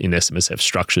specialise in SMSF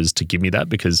structures to give me that,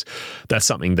 because that's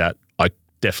something that I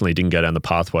definitely didn't go down the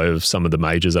pathway of some of the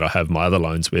majors that I have my other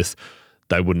loans with.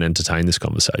 They wouldn't entertain this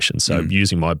conversation. So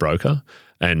using my broker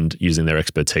and using their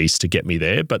expertise to get me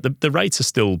there. But the rates are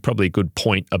still probably a good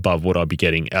point above what I'd be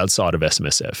getting outside of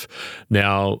SMSF.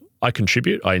 Now, I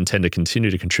contribute. I intend to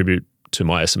continue to contribute to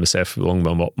my SMSF along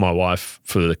with my wife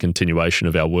for the continuation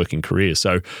of our working career.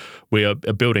 So we are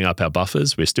building up our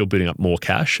buffers. We're still building up more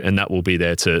cash, and that will be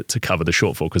there to cover the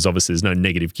shortfall, because obviously there's no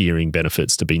negative gearing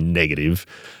benefits to be negative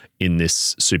in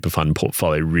this super fund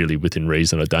portfolio, really within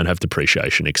reason. I don't have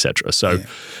depreciation, etc. So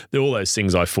there are all those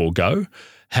things I forego.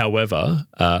 However,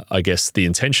 I guess the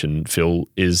intention, Phil,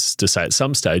 is to say at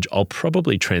some stage I'll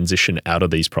probably transition out of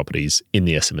these properties in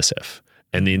the SMSF.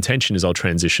 And the intention is I'll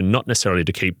transition not necessarily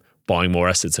to keep buying more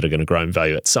assets that are going to grow in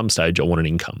value. At some stage, I want an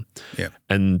income. Yeah.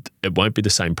 And it won't be the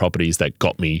same properties that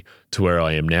got me to where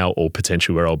I am now, or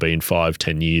potentially where I'll be in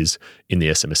 5-10 years in the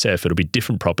SMSF. It'll be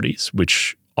different properties,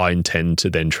 which I intend to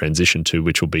then transition to,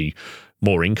 which will be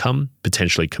more income,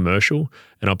 potentially commercial.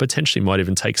 And I potentially might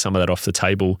even take some of that off the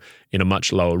table in a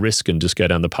much lower risk and just go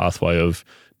down the pathway of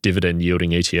dividend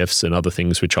yielding ETFs and other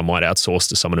things, which I might outsource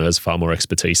to someone who has far more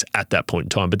expertise at that point in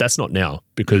time. But that's not now,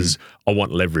 because I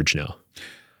want leverage now.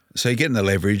 So you're getting the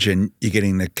leverage and you're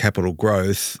getting the capital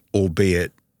growth,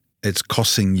 albeit it's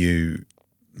costing you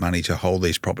money to hold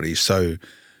these properties. So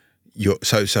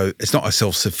so it's not a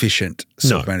self-sufficient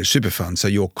self-managed super fund. So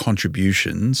your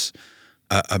contributions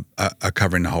are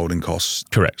covering the holding costs.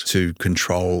 Correct. To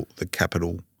control the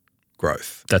capital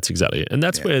growth. That's exactly it. And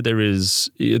that's where there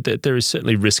is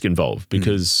certainly risk involved,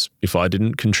 because if I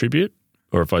didn't contribute,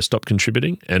 or if I stopped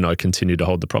contributing and I continue to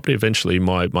hold the property, eventually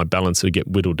my balance would get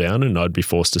whittled down and I'd be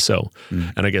forced to sell.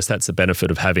 And I guess that's the benefit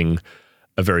of having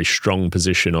a very strong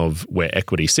position of where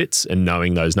equity sits and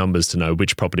knowing those numbers to know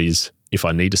which properties, if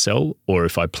I need to sell or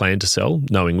if I plan to sell,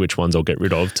 knowing which ones I'll get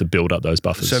rid of to build up those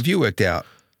buffers. So have you worked out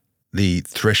the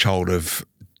threshold of,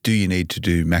 do you need to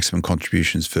do maximum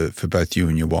contributions for both you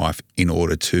and your wife in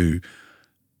order to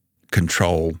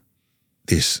control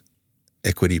this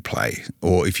equity play?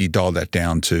 Or if you dial that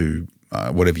down to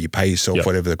whatever you pay yourself,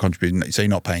 whatever the contribution, so you're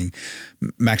not paying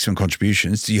maximum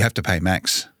contributions, do you have to pay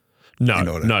max? No,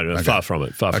 okay. Far from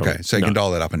it. So you can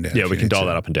dial that up and down. Yeah, we can dial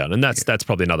that up and down. And that's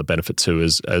probably another benefit too.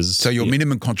 So your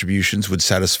minimum contributions would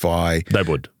satisfy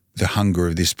the hunger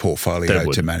of this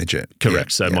portfolio to manage it.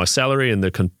 Correct. So my salary and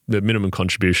the minimum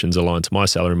contributions aligned to my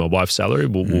salary and my wife's salary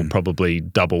will probably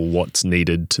double what's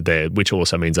needed to there, which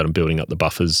also means that I'm building up the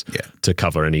buffers to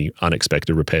cover any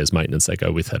unexpected repairs, maintenance that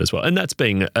go with that as well. And that's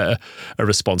being a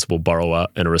responsible borrower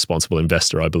and a responsible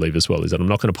investor, I believe, as well, is that I'm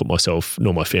not going to put myself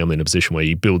nor my family in a position where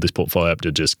you build this portfolio up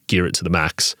to just gear it to the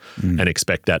max and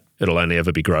expect that it'll only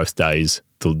ever be growth days.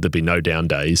 There'll be no down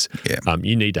days. Yeah.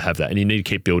 You need to have that, and you need to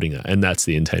keep building that, and that's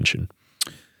the intention.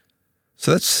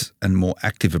 So that's a more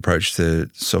active approach to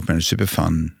self-managed super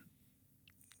fund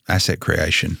asset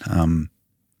creation. And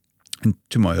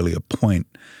to my earlier point,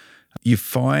 you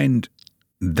find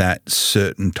that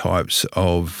certain types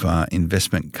of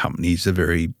investment companies are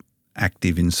very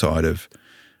active inside of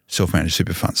self-managed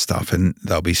super fund stuff, and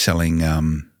they'll be selling,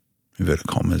 inverted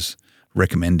commas,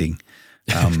 recommending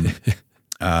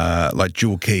like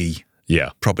dual key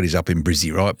properties up in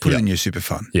Brizzy, right? Put it in your super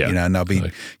fund, and they'll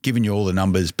be giving you all the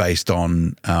numbers based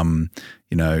on,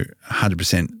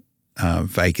 100%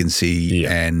 vacancy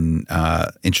and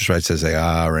interest rates as they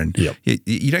are, and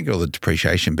you don't get all the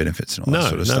depreciation benefits and all that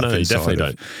sort of stuff. No, you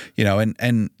definitely don't.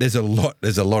 And there's a lot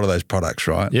of those products,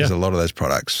 right? There's a lot of those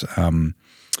products.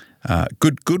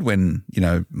 Good when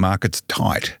market's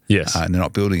tight, and they're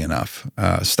not building enough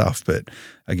stuff. But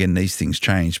again, these things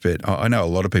change. But I know a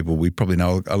lot of people. We probably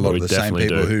know a lot of the same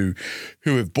people who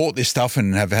have bought this stuff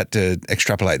and have had to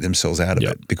extrapolate themselves out of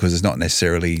it because it's not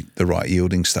necessarily the right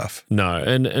yielding stuff. No,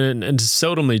 and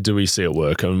seldomly do we see it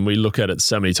work. And we look at it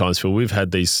so many times. Phil, we've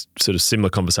had these sort of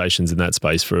similar conversations in that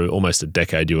space for almost a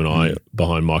decade. You and I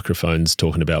behind microphones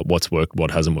talking about what's worked, what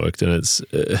hasn't worked, and it's.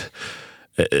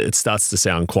 It starts to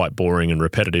sound quite boring and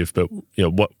repetitive, but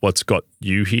what's got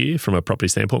you here from a property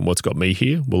standpoint, and what's got me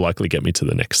here will likely get me to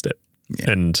the next step.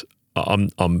 Yeah. And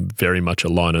I'm very much a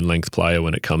line and length player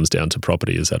when it comes down to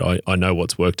property. Is that I know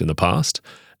what's worked in the past,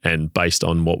 and based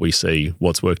on what we see,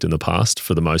 what's worked in the past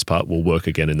for the most part will work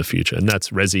again in the future. And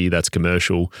that's resi, that's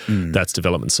commercial, that's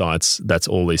development sites, that's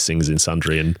all these things in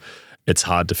sundry. And it's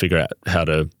hard to figure out how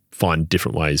to find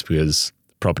different ways because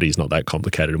property is not that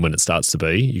complicated, and when it starts to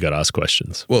be, you got to ask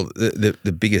questions. Well,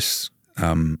 the biggest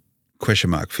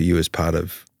question mark for you as part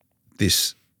of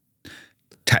this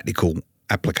tactical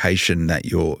application that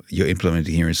you're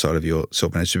implementing here inside of your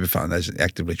self-managed super fund, that's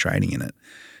actively trading in it,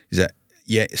 is that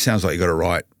it sounds like you got it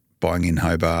right buying in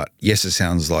Hobart. Yes, it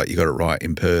sounds like you got it right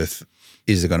in Perth.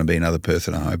 Is there going to be another Perth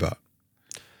and a Hobart?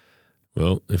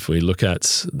 Well, if we look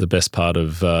at the best part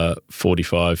of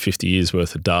 45, 50 years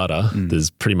worth of data, there's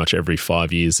pretty much every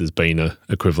 5 years there's been an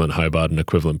equivalent Hobart, an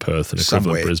equivalent Perth, an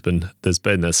equivalent Brisbane. There's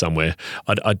been there somewhere.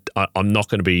 I'm not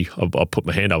going to be, I'll put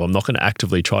my hand up, I'm not going to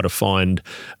actively try to find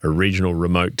a regional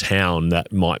remote town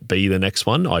that might be the next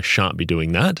one. I shan't be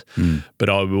doing that, but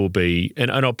I will be,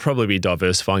 and I'll probably be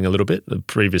diversifying a little bit.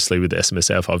 Previously with the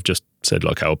SMSF, I've just said,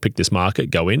 okay, I'll pick this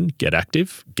market, go in, get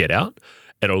active, get out.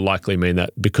 It'll likely mean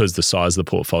that because the size of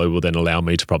the portfolio will then allow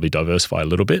me to probably diversify a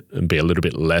little bit and be a little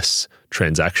bit less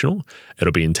transactional,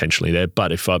 it'll be intentionally there.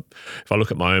 But if I look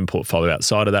at my own portfolio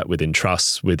outside of that, within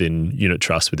trusts, within unit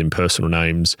trusts, within personal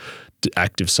names,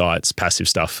 active sites, passive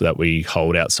stuff that we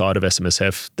hold outside of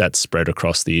SMSF, that's spread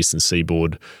across the eastern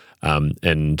seaboard,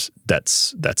 and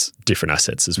that's different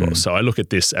assets as well. So I look at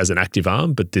this as an active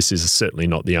arm, but this is certainly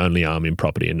not the only arm in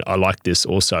property. And I like this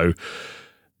also.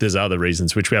 There's other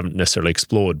reasons which we haven't necessarily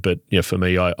explored, but for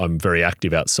me, I'm very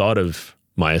active outside of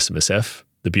my SMSF.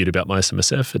 The beauty about my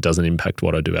SMSF, it doesn't impact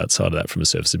what I do outside of that from a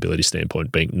serviceability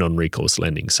standpoint, being non-recourse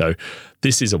lending. So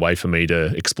this is a way for me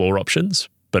to explore options,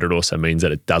 but it also means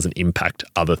that it doesn't impact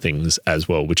other things as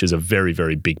well, which is a very,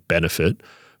 very big benefit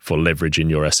for leveraging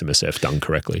your SMSF done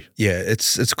correctly. Yeah,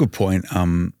 it's a good point.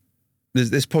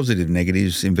 There's positive and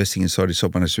negatives investing inside your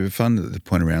self-managed super fund. The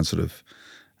point around sort of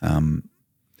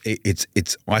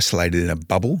it's isolated in a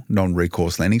bubble,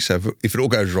 non-recourse lending. So if it all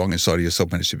goes wrong inside of your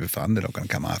self-managed super fund, they're not going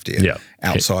to come after you.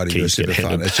 Outside of your super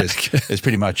fund, it's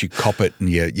pretty much you cop it and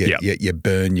you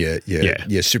burn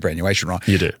your superannuation right.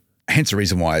 You do. Hence the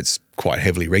reason why it's quite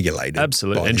heavily regulated.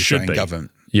 Absolutely, by and the should Australian be.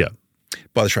 government. Yeah,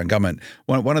 by the Australian government.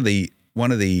 One of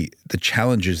the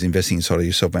challenges investing inside of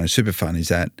your self-managed super fund is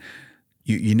that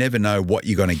you never know what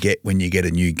you're going to get when you get a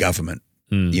new government.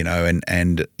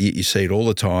 And you see it all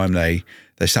the time.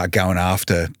 They start going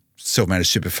after self-managed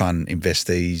super fund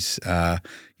investees,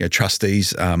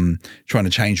 trustees, trying to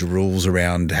change the rules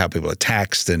around how people are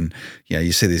taxed. And,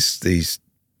 you see these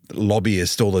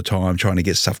lobbyists all the time trying to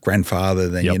get stuff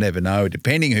grandfathered, and you never know,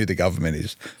 depending who the government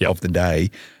is of the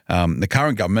day. The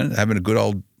current government having a good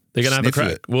old they're going to have a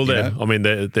crack. Well,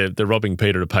 they're robbing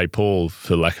Peter to pay Paul,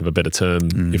 for lack of a better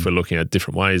term, if we're looking at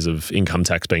different ways of income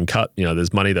tax being cut.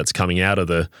 There's money that's coming out of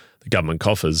the government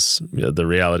coffers. The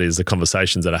reality is the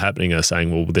conversations that are happening are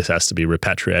saying, well, this has to be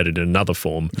repatriated in another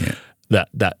form. Yeah.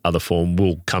 That other form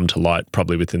will come to light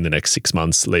probably within the next 6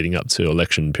 months leading up to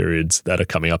election periods that are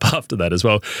coming up after that as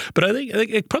well. But I think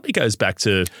it probably goes back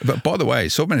to... But by the way,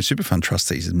 self-managed super fund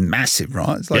trustees is massive,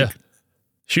 right? It's like... Yeah.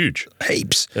 Huge.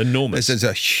 Heaps. Enormous. There's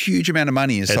a huge amount of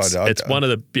money inside. It's one of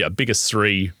the biggest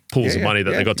three pools of money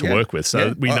that they got to work with.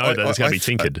 So we know that it's going to be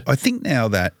tinkered. I think now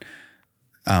that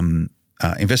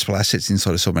investable assets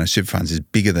inside of self-managed super funds is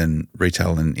bigger than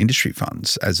retail and industry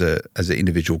funds as an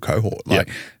individual cohort. There's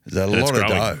a lot of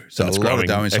dough. There's a lot of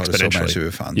dough inside of self-managed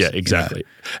super funds. Yeah, exactly.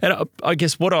 And I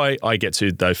guess what I get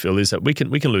to though, Phil, is that we can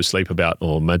lose sleep about,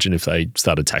 or imagine if they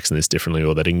started taxing this differently,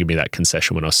 or they didn't give me that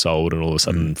concession when I sold, and all of a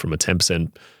sudden from a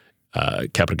 10%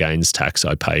 capital gains tax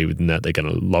I pay within that, they're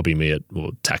going to lobby me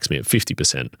or tax me at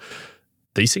 50%.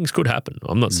 These things could happen.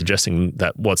 I'm not suggesting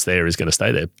that what's there is going to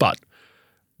stay there, but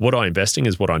what I invest in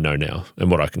is what I know now and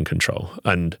what I can control.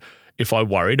 And if I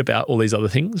worried about all these other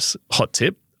things, hot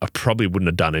tip, I probably wouldn't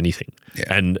have done anything. Yeah.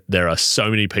 And there are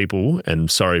so many people, and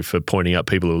sorry for pointing out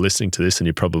people who are listening to this, and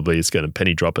you probably, it's going to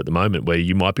penny drop at the moment, where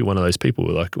you might be one of those people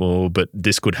who are like, well, but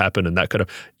this could happen and that could have.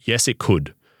 Yes, it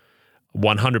could.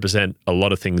 100%, a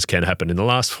lot of things can happen. In the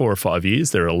last 4 or 5 years,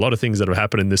 there are a lot of things that have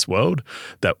happened in this world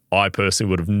that I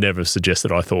personally would have never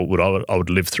suggested I thought I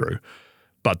would live through.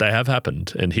 But they have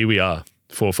happened, and here we are.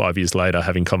 4 or 5 years later,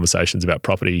 having conversations about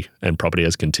property, and property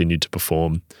has continued to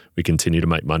perform. We continue to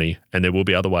make money, and there will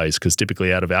be other ways, because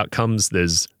typically out of outcomes,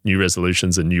 there's new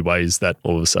resolutions and new ways that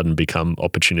all of a sudden become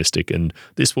opportunistic, and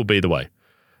this will be the way.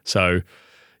 So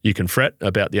you can fret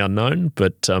about the unknown,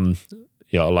 but I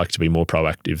like to be more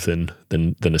proactive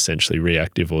than essentially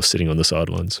reactive or sitting on the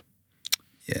sidelines.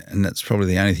 Yeah, and that's probably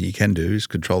the only thing you can do is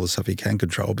control the stuff you can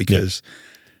control, because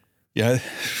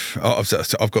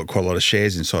I've got quite a lot of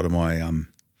shares inside of my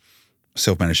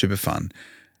self-managed super fund.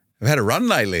 I've had a run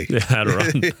lately. Yeah, had a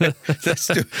run. That's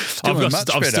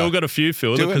I've still got a few,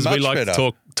 Phil, because we like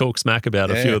to talk smack about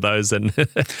a few of those. And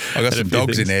I've got some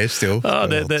dogs in there still. Oh,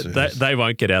 they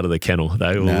won't get out of the kennel.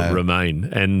 They will remain.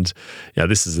 And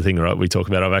this is the thing, right? We talk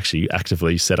about. I've actually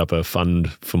actively set up a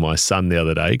fund for my son the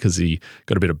other day because he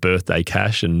got a bit of birthday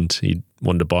cash and he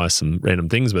wanted to buy some random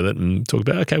things with it, and talk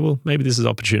about, okay, well, maybe this is an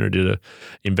opportunity to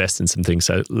invest in some things.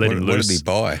 So let him loose. What did he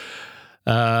buy?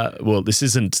 Well, this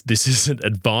isn't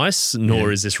advice,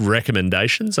 nor is this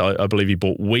recommendations. I believe he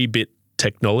bought Weebit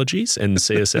Technologies and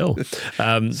CSL.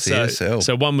 CSL.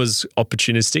 So one was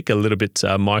opportunistic, a little bit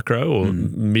micro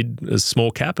or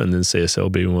small cap, and then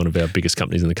CSL being one of our biggest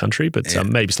companies in the country, but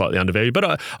maybe slightly undervalued.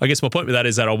 But I guess my point with that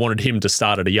is that I wanted him to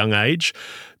start at a young age,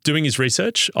 doing his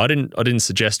research. I didn't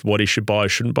suggest what he should buy or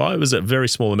shouldn't buy. It was a very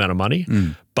small amount of money,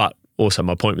 but also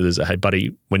my point with it is that, hey,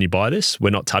 buddy, when you buy this, we're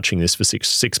not touching this for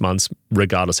six months,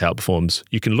 regardless how it performs.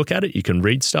 You can look at it, you can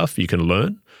read stuff, you can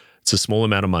learn. It's a small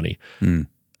amount of money.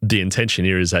 The intention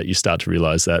here is that you start to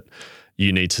realize that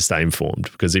you need to stay informed,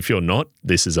 because if you're not,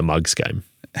 this is a mug's game.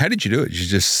 How did you do it? Did you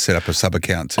just set up a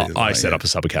sub-account too? I set up a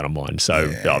sub-account on mine. So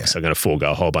obviously I'm going to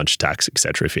forego a whole bunch of tax, et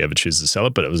cetera, if you ever choose to sell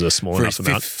it, but it was a small enough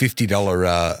amount.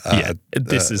 $50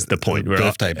 this is the point where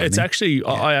birthday it's actually,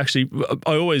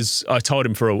 I told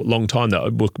him for a long time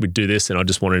that we'd do this, and I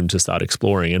just wanted him to start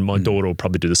exploring, and my daughter will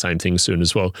probably do the same thing soon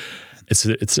as well.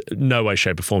 It's no way,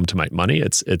 shape or form to make money.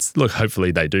 It's look,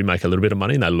 hopefully they do make a little bit of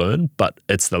money and they learn, but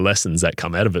it's the lessons that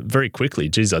come out of it very quickly.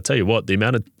 Geez, I tell you what, the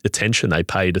amount of attention they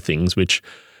pay to things which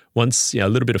once a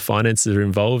little bit of finances are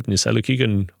involved, and you say, look, you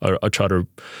can, I try to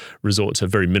resort to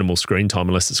very minimal screen time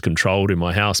unless it's controlled in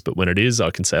my house, but when it is,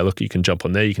 I can say, look, you can jump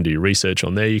on there, you can do your research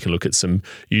on there, you can look at some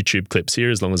YouTube clips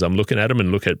here as long as I'm looking at them,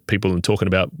 and look at people and talking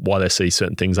about why they see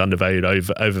certain things undervalued,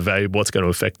 overvalued, what's going to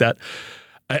affect that.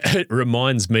 It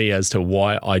reminds me as to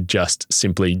why I just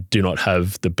simply do not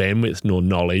have the bandwidth nor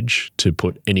knowledge to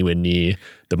put anywhere near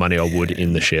the money I would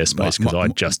in the share space, because I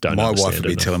just don't understand it. My wife would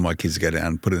be telling my kids to go down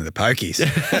and put it in the pokies.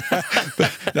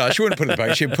 But, no, she wouldn't put it in the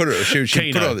pokies.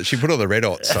 She'd put all the red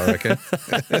hots, I reckon.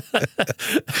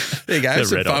 There you go. Have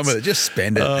some fun with it. Just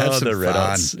spend it. Have some red fun.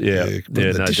 Hots. Yeah.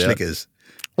 The dish lickers.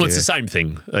 Well, it's the same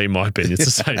thing, in my opinion. It's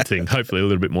the same thing. Hopefully a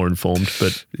little bit more informed.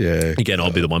 But again,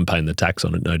 I'll be the one paying the tax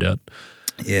on it, no doubt.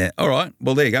 Yeah. All right.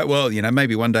 Well, there you go. Well,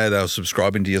 maybe one day they'll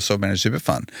subscribe into your self-managed super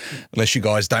fund, unless you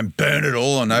guys don't burn it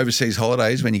all on overseas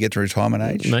holidays when you get to retirement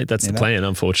age. Mate, that's the plan,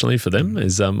 unfortunately, for them,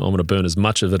 is I'm going to burn as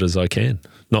much of it as I can.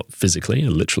 Not physically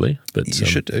and literally, but you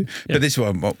should do. Yeah. But this is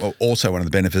also one of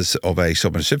the benefits of a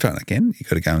self-managed super fund. Again, you've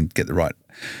got to go and get the right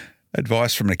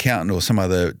advice from an accountant or some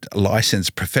other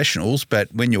licensed professionals, but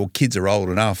when your kids are old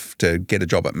enough to get a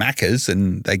job at Macca's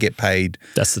and they get paid,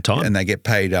 that's the time, and they get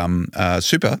paid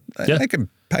super, they can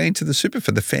pay into the super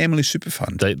for the family super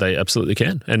fund. They absolutely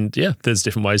can, and there's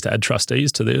different ways to add trustees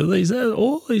to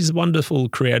all these wonderful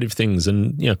creative things,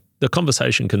 and the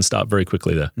conversation can start very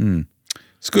quickly there.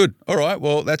 It's good. All right,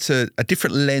 well, that's a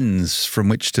different lens from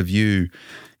which to view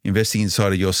investing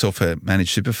inside of your self-managed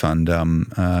super fund,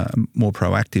 more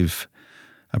proactive,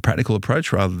 a practical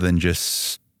approach rather than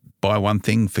just buy one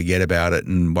thing, forget about it,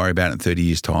 and worry about it in 30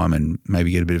 years' time and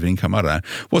maybe get a bit of an income. I don't know.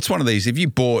 What's one of these? If you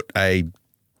bought a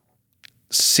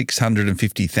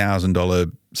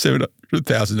 $650,000,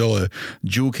 $700,000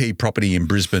 dual key property in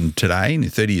Brisbane today, in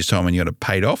 30 years' time when you got it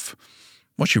paid off,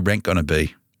 what's your rent going to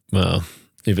be? Well,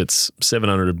 if it's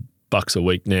 $700 a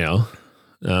week now,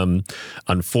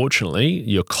 unfortunately,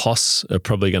 your costs are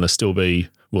probably going to still be,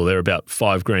 they're about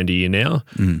 $5,000 a year now.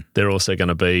 They're also going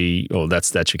to be,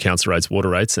 that's your council rates, water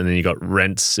rates, and then you got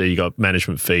rents, so you got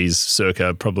management fees,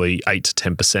 circa probably 8 to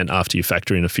 10% after you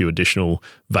factor in a few additional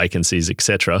vacancies,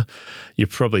 etc. You're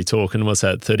probably talking, what's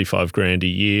that, $35,000 a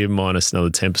year minus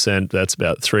another 10%. That's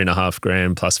about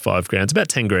 $3,500 plus $5,000. It's about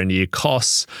 $10,000 a year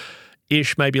costs.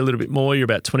 Ish, maybe a little bit more. You're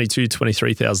about $22,000,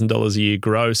 $23,000 a year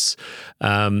gross.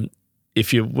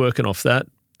 If you're working off that,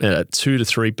 2 to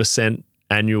 3%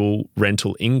 annual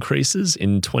rental increases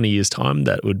in 20 years' time,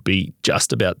 that would be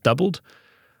just about doubled.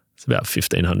 It's about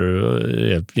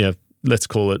 $1,500. Let's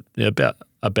call it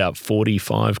about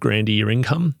 $45,000 a year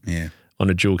income on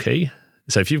a dual key.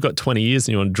 So if you've got 20 years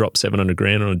and you want to drop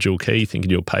 $700,000 on a dual key,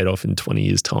 thinking you'll pay it off in 20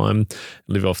 years' time,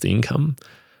 live off the income,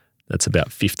 that's about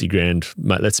 $50,000.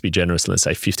 Mate, let's be generous. Let's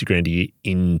say $50,000 a year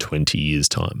in 20 years'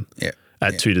 time. Yeah.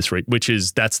 At 2 to 3,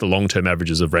 that's the long-term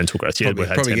averages of rental growth. Probably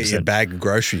get you a bag of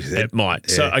groceries there. It might.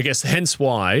 Yeah. So I guess hence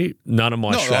why none of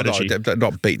my strategy...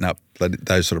 Not beating up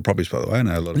those sort of properties, by the way. I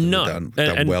know a lot of people have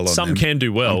done well on them. Some can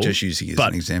do well. I'm just using it as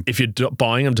an example. If you're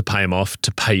buying them to pay them off,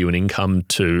 to pay you an income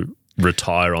to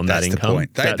retire on that income.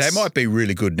 That's the point. They might be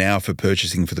really good now for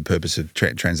purchasing for the purpose of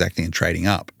transacting and trading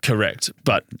up. Correct.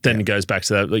 But then it goes back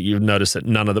to that. You've noticed that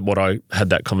none of what I had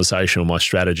that conversation or my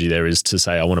strategy there is to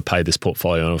say I want to pay this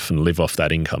portfolio off and live off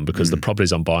that income, because the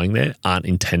properties I'm buying there aren't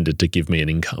intended to give me an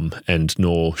income, and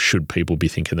nor should people be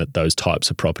thinking that those types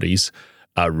of properties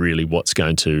are really what's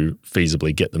going to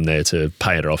feasibly get them there to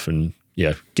pay it off and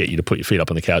get you to put your feet up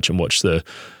on the couch and watch the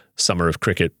summer of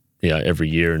cricket every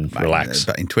year and relax.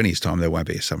 But in 20 years' time, there won't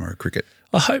be a summer of cricket.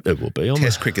 I hope there will be.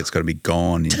 Test cricket's got to be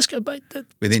gone.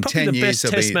 Within 10 years,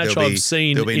 the best match I've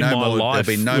seen in my life.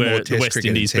 There'll be no more Test the West cricket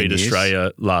Indies beat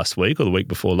Australia last week or the week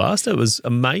before last. It was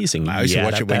amazing. I used to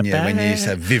watch it when you used to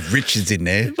have Viv Richards in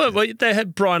there. But they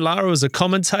had Brian Lara as a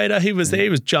commentator. He was there. He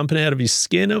was jumping out of his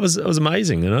skin. It was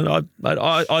amazing. And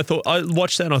I thought I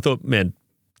watched that and I thought, man,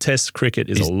 Test cricket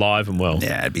is alive and well.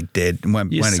 Yeah, it'd be dead. It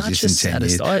won't exist in 10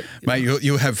 years. Mate,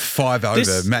 you'll have 5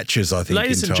 over matches, I think,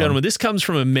 ladies and gentlemen, this comes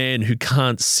from a man who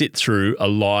can't sit through a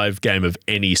live game of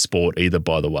any sport either,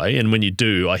 by the way. And when you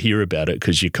do, I hear about it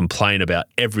because you complain about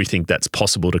everything that's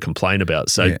possible to complain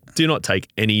about. So do not take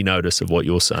any notice of what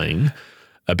you're saying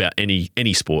about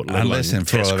any sport. Unless, and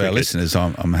for all of our listeners,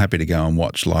 I'm happy to go and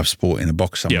watch live sport in a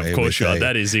box somewhere. Yeah, of course you are.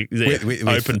 That is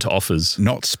open to offers.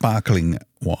 Not sparkling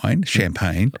wine,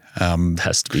 champagne.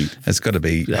 Has to be. It's got to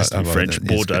be. It has to be French,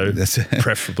 Bordeaux,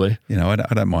 preferably. I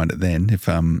don't mind it then if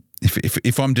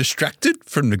I'm distracted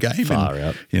from the game. Far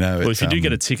out. Well, if you do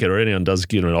get a ticket or anyone does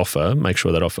get an offer, make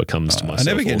sure that offer comes to myself.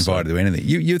 I never get invited to anything.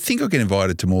 You think I get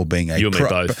invited to more being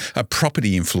a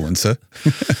property influencer.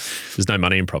 There's no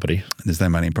money in property. There's no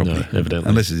money in property. No, evidently.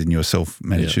 Unless it's in your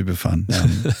self-managed super fund.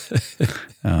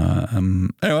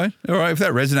 Anyway, all right, if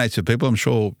that resonates with people, I'm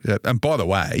sure. And by the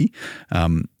way,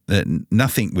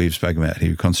 nothing we've spoken about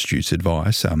here constitutes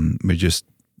advice. We're just,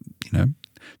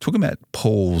 talking about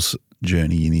Paul's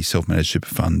journey in his self-managed super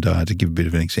fund to give a bit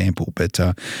of an example. But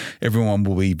everyone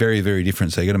will be very, very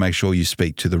different. So you've got to make sure you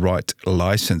speak to the right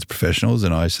licensed professionals.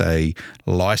 And I say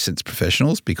licensed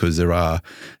professionals because there are,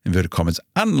 inverted commas,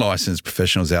 unlicensed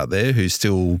professionals out there who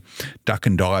still duck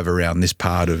and dive around this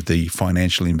part of the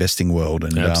financial investing world.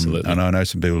 And, absolutely. And I know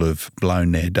some people have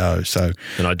blown their dough.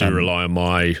 And I do rely on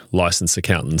my licensed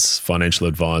accountants, financial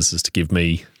advisors to give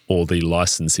me all the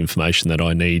license information that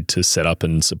I need to set up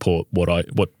and support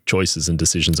what choices and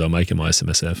decisions I make in my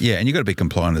SMSF. Yeah, and you've got to be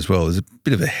compliant as well. There's a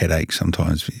bit of a headache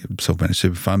sometimes for self-managed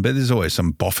super fund, but there's always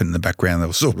some boff in the background that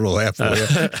will sort it all out for you.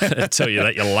 Tell you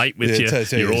that you're late with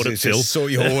your audit bill.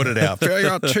 Sort your audit out. You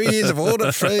got 2 years of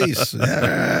audit fees.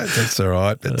 That's all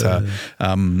right. But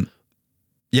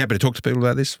yeah, but talk to people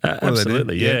about this.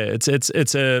 Absolutely, yeah. It's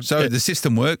a. So the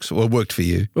system works, or worked for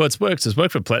you? Well, it's worked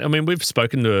for plenty. I mean, we've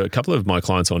spoken to a couple of my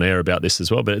clients on air about this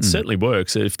as well, but it certainly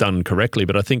works if done correctly.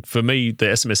 But I think for me, the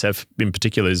SMSF in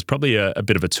particular is probably a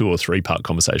bit of a 2 or 3 part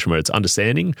conversation where it's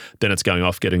understanding, then it's going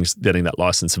off, getting that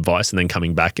license advice, and then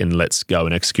coming back and let's go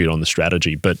and execute on the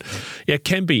strategy. But yeah, it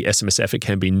can be SMSF, it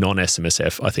can be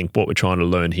non-SMSF. I think what we're trying to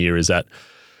learn here is that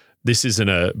this isn't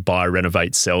a buy,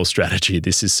 renovate, sell strategy.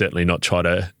 This is certainly not try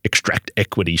to extract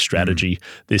equity strategy.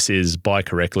 This is buy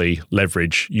correctly,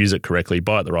 leverage, use it correctly,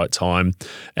 buy at the right time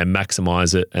and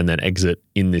maximize it and then exit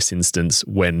in this instance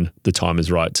when the time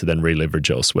is right to then re-leverage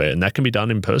elsewhere. And that can be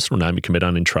done in personal name, it can be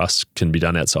done in trust, can be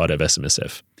done outside of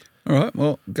SMSF. All right,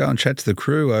 well, go and chat to the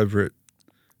crew over at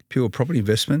Pure Property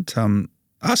Investment.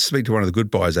 Ask to speak to one of the good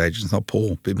buyers agents, not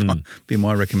Paul. Be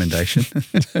my recommendation.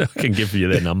 I can give you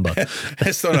their number.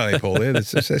 It's not only Paul there.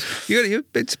 It's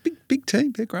a big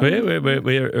team. They're growing.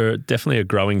 We're definitely a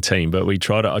growing team, but I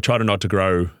try to not to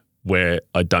grow where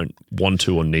I don't want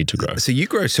to or need to grow. So you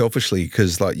grow selfishly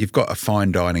because you've got a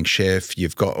fine dining chef,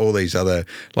 you've got all these other,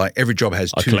 every job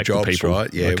has 2 jobs, people,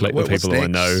 right? Yeah. I collect the people I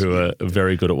know who are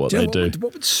very good at what they do.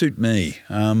 What would suit me?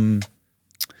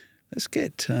 Let's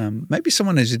get maybe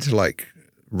someone who's into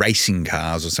racing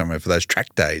cars or somewhere for those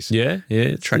track days. Yeah.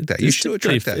 Track day. You should do a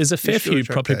track day. There's a fair few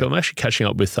property people. I'm actually catching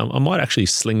up with I might actually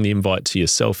sling the invite to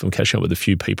yourself. I'm catching up with a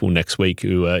few people next week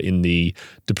who are in the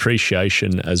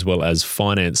depreciation as well as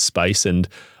finance space, and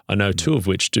I know 2 of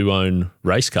which do own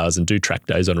race cars and do track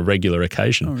days on a regular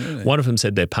occasion. Oh, really? One of them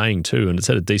said they're paying too, and it's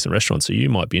at a decent restaurant, so you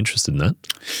might be interested in that.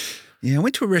 Yeah, I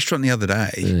went to a restaurant the other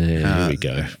day. Here we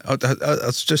go. I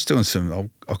was just doing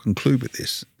I'll conclude with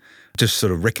this. Just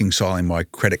sort of reconciling my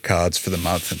credit cards for the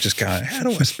month and just going, how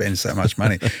do I spend so much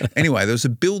money? Anyway, there was a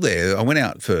bill there. I went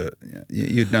out for,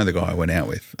 you'd know the guy I went out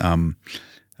with,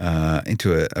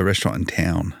 into a restaurant in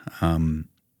town.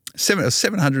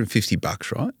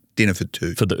 $750, right? Dinner for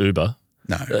 2. For the Uber?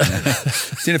 No.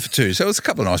 Dinner for 2. So it was a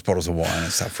couple of nice bottles of wine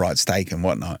and stuff, right? Steak and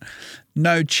whatnot.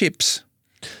 No chips.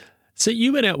 So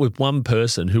you went out with one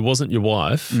person who wasn't your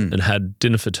wife and had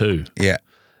dinner for 2. Yeah.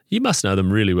 You must know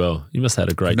them really well. You must have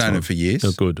had a great time. I've known them for years.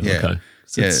 Oh, good. Yeah. Okay.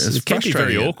 So it can be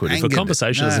very awkward. If a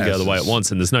conversation doesn't go the way it wants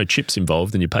and there's no chips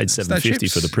involved and you paid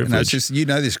 $7.50 for the privilege. No, it's just,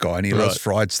 this guy and he loves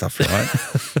fried stuff, right?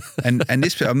 and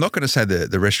this, I'm not going to say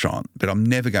the restaurant, but I'm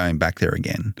never going back there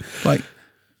again.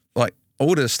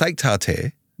 Order steak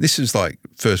tartare. This is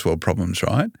first world problems,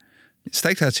 right?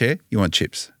 Steak tartare, you want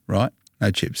chips, right?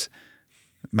 No chips.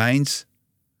 Mains,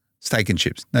 Steak and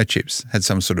chips. No chips. Had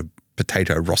some sort of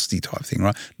potato rosti type thing,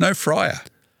 right? No fryer.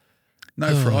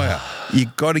 No fryer. You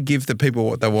got to give the people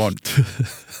what they want.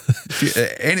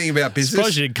 Anything about business? I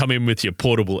suppose you didn't come in with your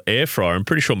portable air fryer. I'm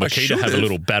pretty sure Makita had a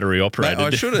little battery operated. I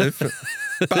should have.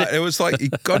 But it was like, you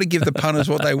got to give the punters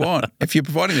what they want. If you're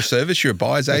providing a service, you're a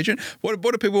buyer's agent. What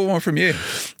do people want from you?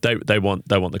 They want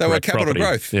the correct want capital property.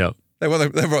 Growth. Yeah. They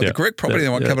want the correct property. They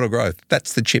want capital growth.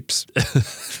 That's the chips.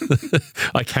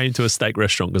 I came to a steak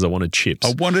restaurant because I wanted chips.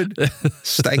 I wanted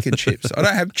steak and chips. I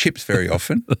don't have chips very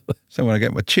often. So when I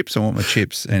get my chips, I want my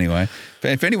chips. Anyway,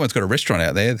 if anyone's got a restaurant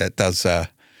out there that does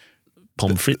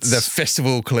pommes frites, the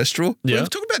festival cholesterol. Yeah. We've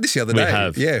talked about this the other day.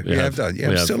 We have done. Yeah,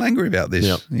 I'm still angry about this.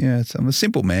 Yep. Yeah, I'm a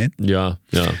simple man. Yeah.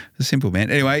 A simple man.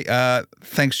 Anyway,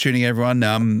 thanks for tuning in,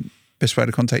 everyone. Best way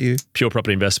to contact you?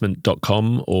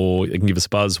 purepropertyinvestment.com, or you can give us a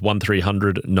buzz,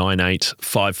 1300 98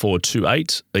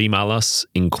 5428. Email us,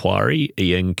 inquiry,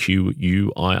 ENQUIRY,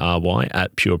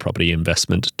 at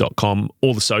purepropertyinvestment.com.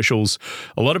 All the socials.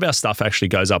 A lot of our stuff actually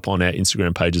goes up on our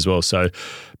Instagram page as well. So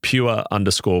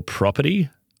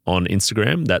pure_property on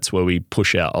Instagram. That's where we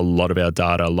push out a lot of our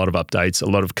data, a lot of updates, a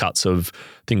lot of cuts of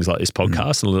things like this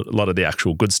podcast, and a lot of the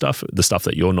actual good stuff, the stuff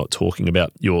that you're not talking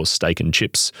about, your steak and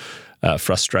chips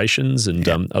frustrations and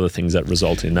other things that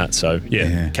result in that. So,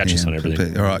 catch us on everything.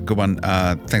 Completely. All right, good one.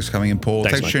 Thanks for coming in, Paul.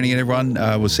 Thanks for tuning in, everyone.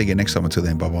 We'll see you next time. Until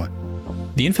then, bye-bye.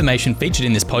 The information featured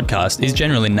in this podcast is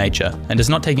general in nature and does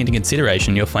not take into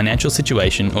consideration your financial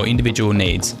situation or individual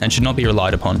needs and should not be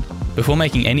relied upon. Before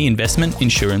making any investment,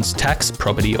 insurance, tax,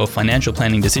 property, or financial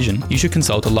planning decision, you should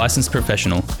consult a licensed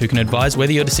professional who can advise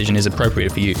whether your decision is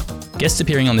appropriate for you. Guests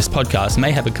appearing on this podcast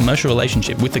may have a commercial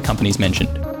relationship with the companies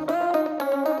mentioned.